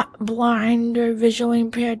not blind or visually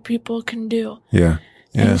impaired people can do. Yeah.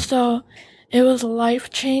 Yeah. And so it was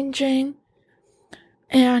life-changing,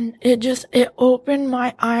 and it opened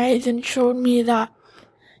my eyes and showed me that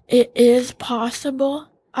it is possible.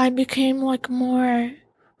 I became like more,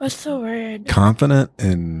 what's the word? Confident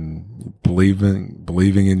and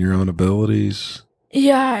believing in your own abilities.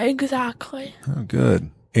 Yeah, exactly. Oh,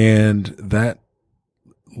 good. And that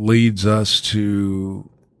leads us to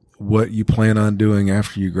what you plan on doing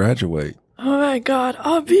after you graduate. Oh my God,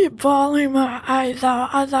 I'll be bawling my eyes out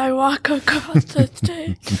as I walk across the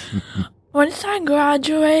stage. Once I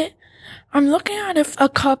graduate, I'm looking at a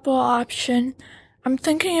couple options. I'm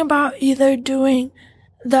thinking about either doing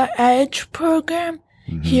the EDGE program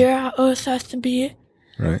here at OSSB.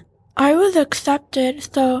 Right. I was accepted,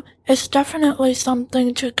 so it's definitely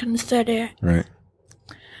something to consider. Right.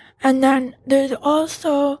 And then there's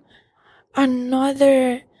also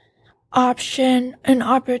another option, an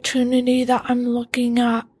opportunity that I'm looking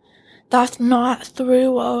at that's not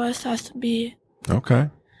through OSSB. Okay.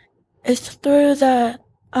 It's through the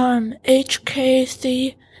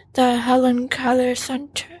HKC, the Helen Keller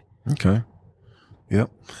Center. Okay.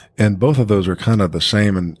 Yep. And both of those are kind of the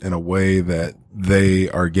same in a way that they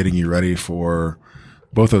are getting you ready for,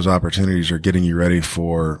 both those opportunities are getting you ready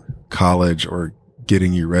for college or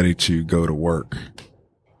getting you ready to go to work.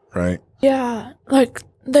 Right? Yeah. Like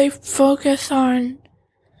they focus on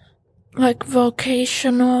like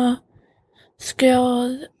vocational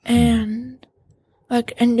skills and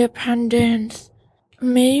like independence.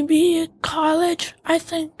 Maybe college, I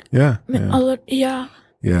think. Yeah. Yeah.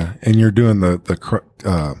 Yeah. And you're doing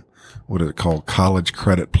what is it called? College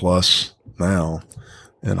Credit Plus now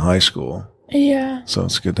in high school. Yeah. So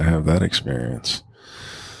it's good to have that experience.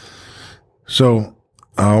 So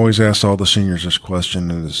I always ask all the seniors this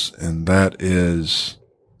question and that is,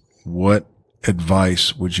 what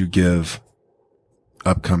advice would you give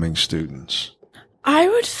upcoming students? I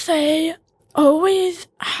would say always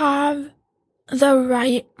have the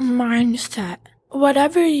right mindset.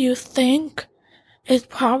 Whatever you think is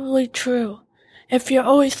probably true. If you're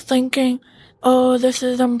always thinking, oh, this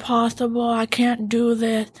is impossible, I can't do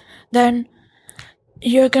this, then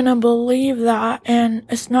you're gonna believe that and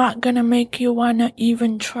it's not gonna make you wanna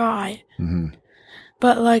even try. Mm-hmm.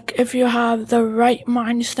 But like, if you have the right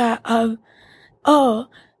mindset of, oh,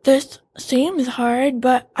 this seems hard,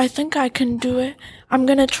 but I think I can do it. I'm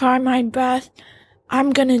gonna try my best.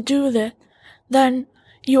 I'm gonna do this. Then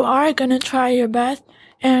you are gonna try your best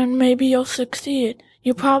and maybe you'll succeed.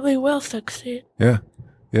 You probably will succeed. Yeah.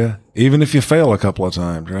 Yeah. Even if you fail a couple of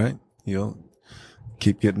times, right? You'll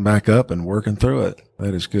keep getting back up and working through it.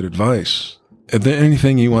 That is good advice. Is there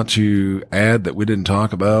anything you want to add that we didn't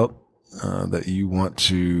talk about, that you want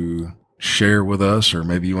to share with us, or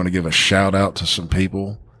maybe you want to give a shout out to some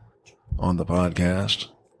people on the podcast?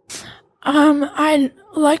 I'd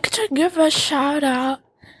like to give a shout out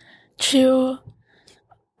to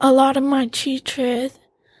a lot of my teachers.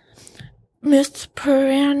 Miss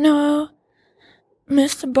Perano,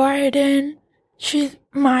 Miss Barden, she's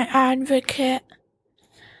my advocate.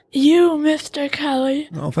 You, Mr. Kelly.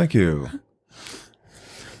 Oh, thank you.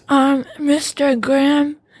 Mr.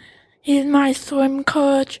 Graham, he's my swim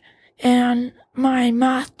coach and my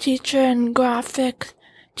math teacher and graphics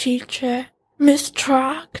teacher. Miss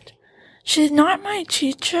Tract, she's not my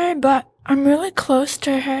teacher, but I'm really close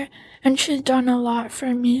to her and she's done a lot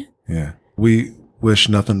for me. Yeah. We wish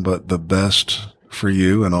nothing but the best for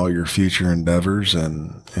you and all your future endeavors.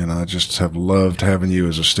 And I just have loved having you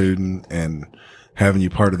as a student and having you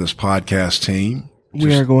part of this podcast team.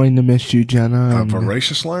 We are going to miss you, Jenna. A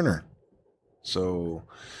voracious learner. So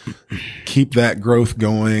keep that growth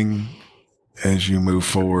going as you move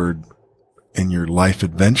forward in your life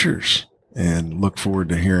adventures and look forward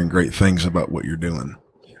to hearing great things about what you're doing.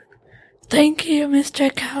 Thank you,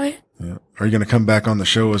 Mr. Kelly. Yeah. Are you going to come back on the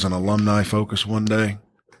show as an alumni focus one day?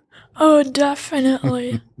 Oh,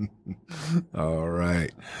 definitely. All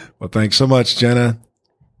right. Well, thanks so much, Jenna.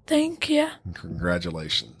 Thank you. And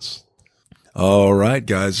congratulations. All right,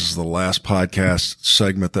 guys. This is the last podcast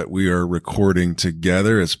segment that we are recording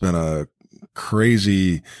together. It's been a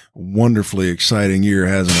crazy, wonderfully exciting year,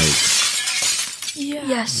 hasn't it?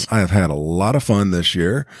 Yes. I have had a lot of fun this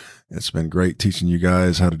year. It's been great teaching you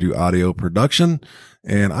guys how to do audio production.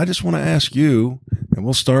 And I just want to ask you, and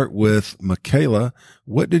we'll start with Michaela,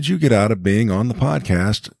 what did you get out of being on the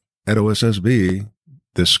podcast at OSSB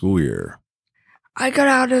this school year? I got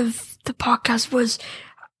out of the podcast was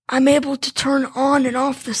I'm able to turn on and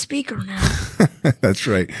off the speaker now. That's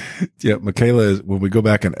right. Yeah, Michaela, is, when we go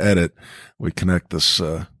back and edit, we connect this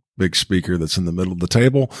big speaker that's in the middle of the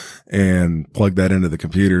table and plug that into the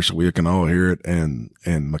computer so we can all hear it. And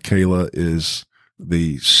Michaela is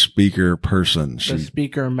the speaker person. The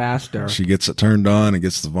speaker master. She gets it turned on and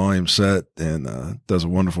gets the volume set and does a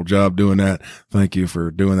wonderful job doing that. Thank you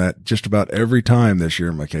for doing that just about every time this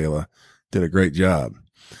year, Michaela. Did a great job.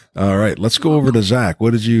 All right, let's go over to Zach.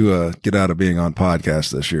 What did you get out of being on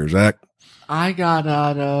podcast this year, Zach? I got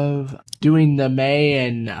out of doing the May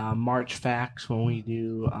and March facts when we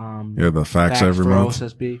do the facts every for month.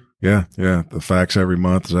 OSSB. Yeah, the facts every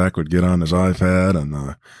month. Zach would get on his iPad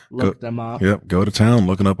and look them up. Yep, go to town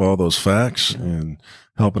looking up all those facts and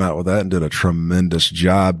helping out with that, and did a tremendous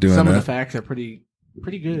job doing that. Some of the facts are pretty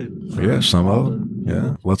good. Yeah, some of them.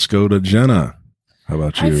 Yeah. Let's go to Jenna. How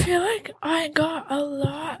about you? I feel like I got a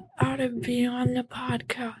lot out of being on the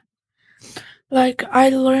podcast. Like, I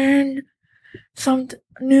learned some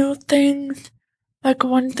new things. Like,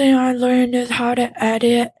 one thing I learned is how to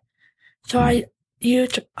edit. So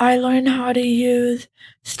I learned how to use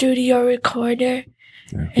Studio Recorder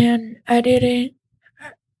and editing.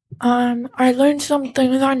 I learned some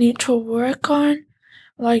things I need to work on,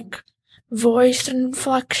 like voice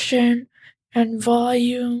inflection and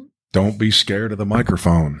volume. Don't be scared of the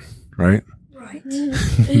microphone, right? Right.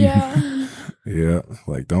 Yeah. Yeah,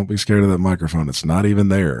 like don't be scared of that microphone. It's not even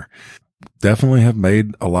there. Definitely have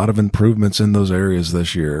made a lot of improvements in those areas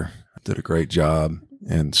this year. Did a great job,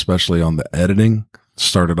 and especially on the editing.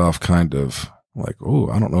 Started off kind of like, oh,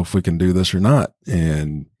 I don't know if we can do this or not.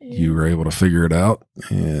 And you were able to figure it out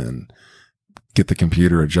and get the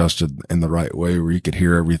computer adjusted in the right way where you could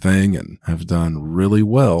hear everything, and have done really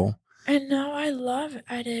well. And now I love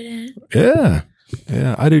editing. Yeah,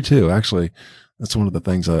 I do too. Actually, that's one of the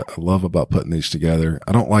things I love about putting these together.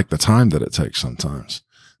 I don't like the time that it takes sometimes,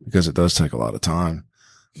 because it does take a lot of time,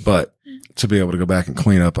 but to be able to go back and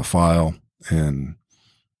clean up a file and,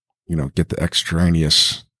 get the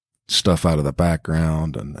extraneous stuff out of the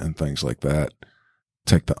background and things like that,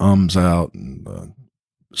 take the ums out and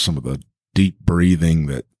some of the deep breathing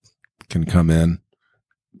that can come in.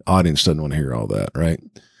 Audience doesn't want to hear all that, right?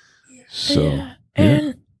 So, yeah.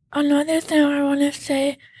 And another thing I want to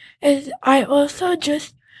say is I also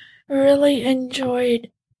just really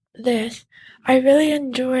enjoyed this. I really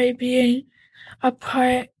enjoy being a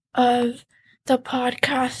part of the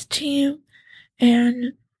podcast team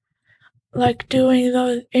and like doing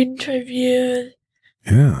those interviews.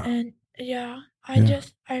 Yeah. And I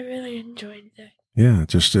really enjoyed this. Yeah,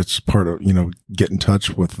 it's part of, get in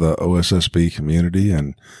touch with the OSSB community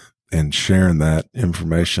and sharing that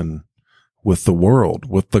information with the world,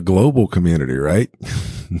 with the global community, right?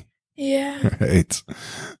 Yeah. Right.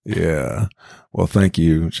 Yeah. Well, thank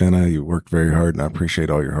you, Jenna. You worked very hard, and I appreciate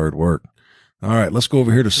all your hard work. All right, let's go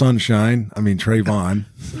over here to Trayvon.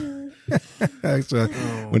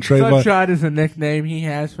 When Trayvon, Sunshine is a nickname he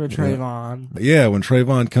has for Trayvon. Yeah, when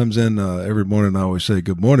Trayvon comes in every morning, I always say,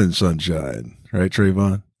 "Good morning, Sunshine." Right,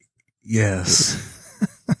 Trayvon? Yes.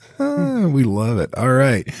 We love it. All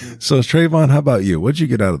right. So, Trayvon, how about you? What'd you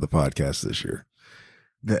get out of the podcast this year?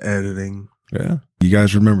 The editing. Yeah. You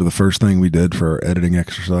guys remember the first thing we did for our editing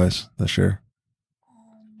exercise this year?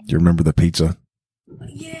 Do you remember the pizza?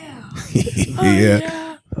 Yeah.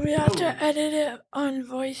 Yeah. We have to edit it on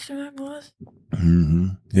voice memos. Mm-hmm.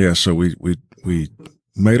 Yeah. So we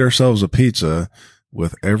made ourselves a pizza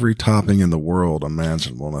with every topping in the world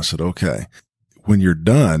imaginable. And I said, okay, when you're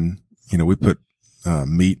done, we put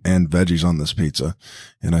meat and veggies on this pizza.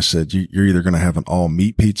 And I said, you're either going to have an all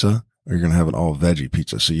meat pizza or you're going to have an all veggie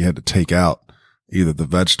pizza. So you had to take out either the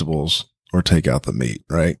vegetables or take out the meat,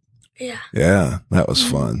 right? Yeah. Yeah. That was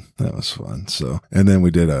fun. That was fun. So, and then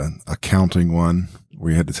we did a counting one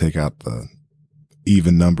where you had to take out the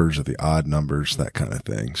even numbers or the odd numbers, that kind of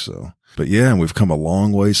thing. So, but yeah, and we've come a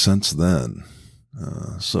long way since then.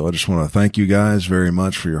 So I just want to thank you guys very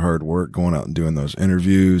much for your hard work, going out and doing those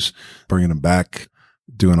interviews, bringing them back,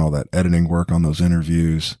 doing all that editing work on those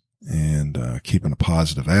interviews, and keeping a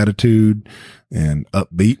positive attitude and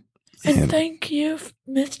upbeat. And thank you,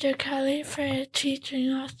 Mr. Kelly, for teaching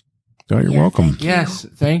us. Oh, you're welcome. Yes,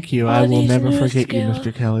 thank you. I will never forget you,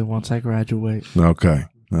 Mr. Kelly, once I graduate. Okay.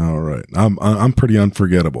 All right. I'm pretty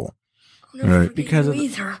unforgettable. Right. Because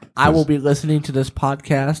I will be listening to this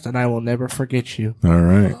podcast and I will never forget you. All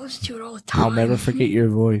right. I'll never forget your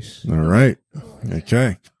voice. All right.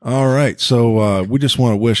 Okay. All right. So, we just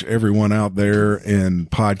want to wish everyone out there in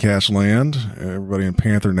podcast land, everybody in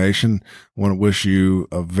Panther Nation, want to wish you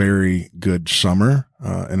a very good summer,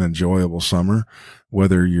 an enjoyable summer,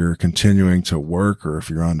 whether you're continuing to work or if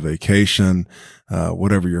you're on vacation,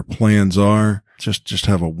 whatever your plans are, just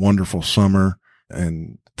have a wonderful summer.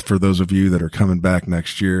 And for those of you that are coming back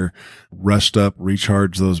next year, rest up,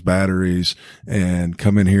 recharge those batteries, and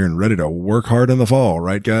come in here and ready to work hard in the fall.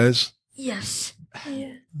 Right, guys? Yes.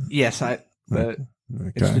 Yeah. Yes, but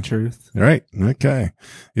it's Okay. the truth. Right. Okay.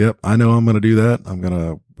 Yep. I know I'm going to do that. I'm going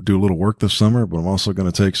to do a little work this summer, but I'm also going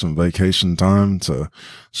to take some vacation time to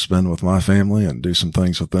spend with my family and do some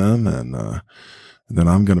things with them. And then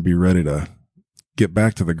I'm going to be ready to get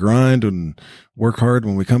back to the grind and work hard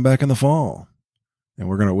when we come back in the fall. And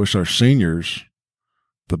we're going to wish our seniors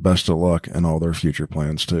the best of luck in all their future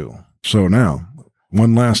plans too. So now,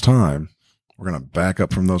 one last time, we're going to back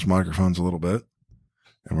up from those microphones a little bit,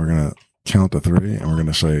 and we're going to count to 3, and we're going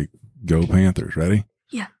to say, "Go Panthers." Ready?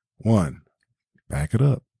 Yeah. 1. Back it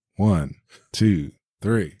up. 1, 2,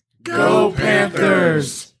 3. Go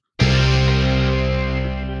Panthers!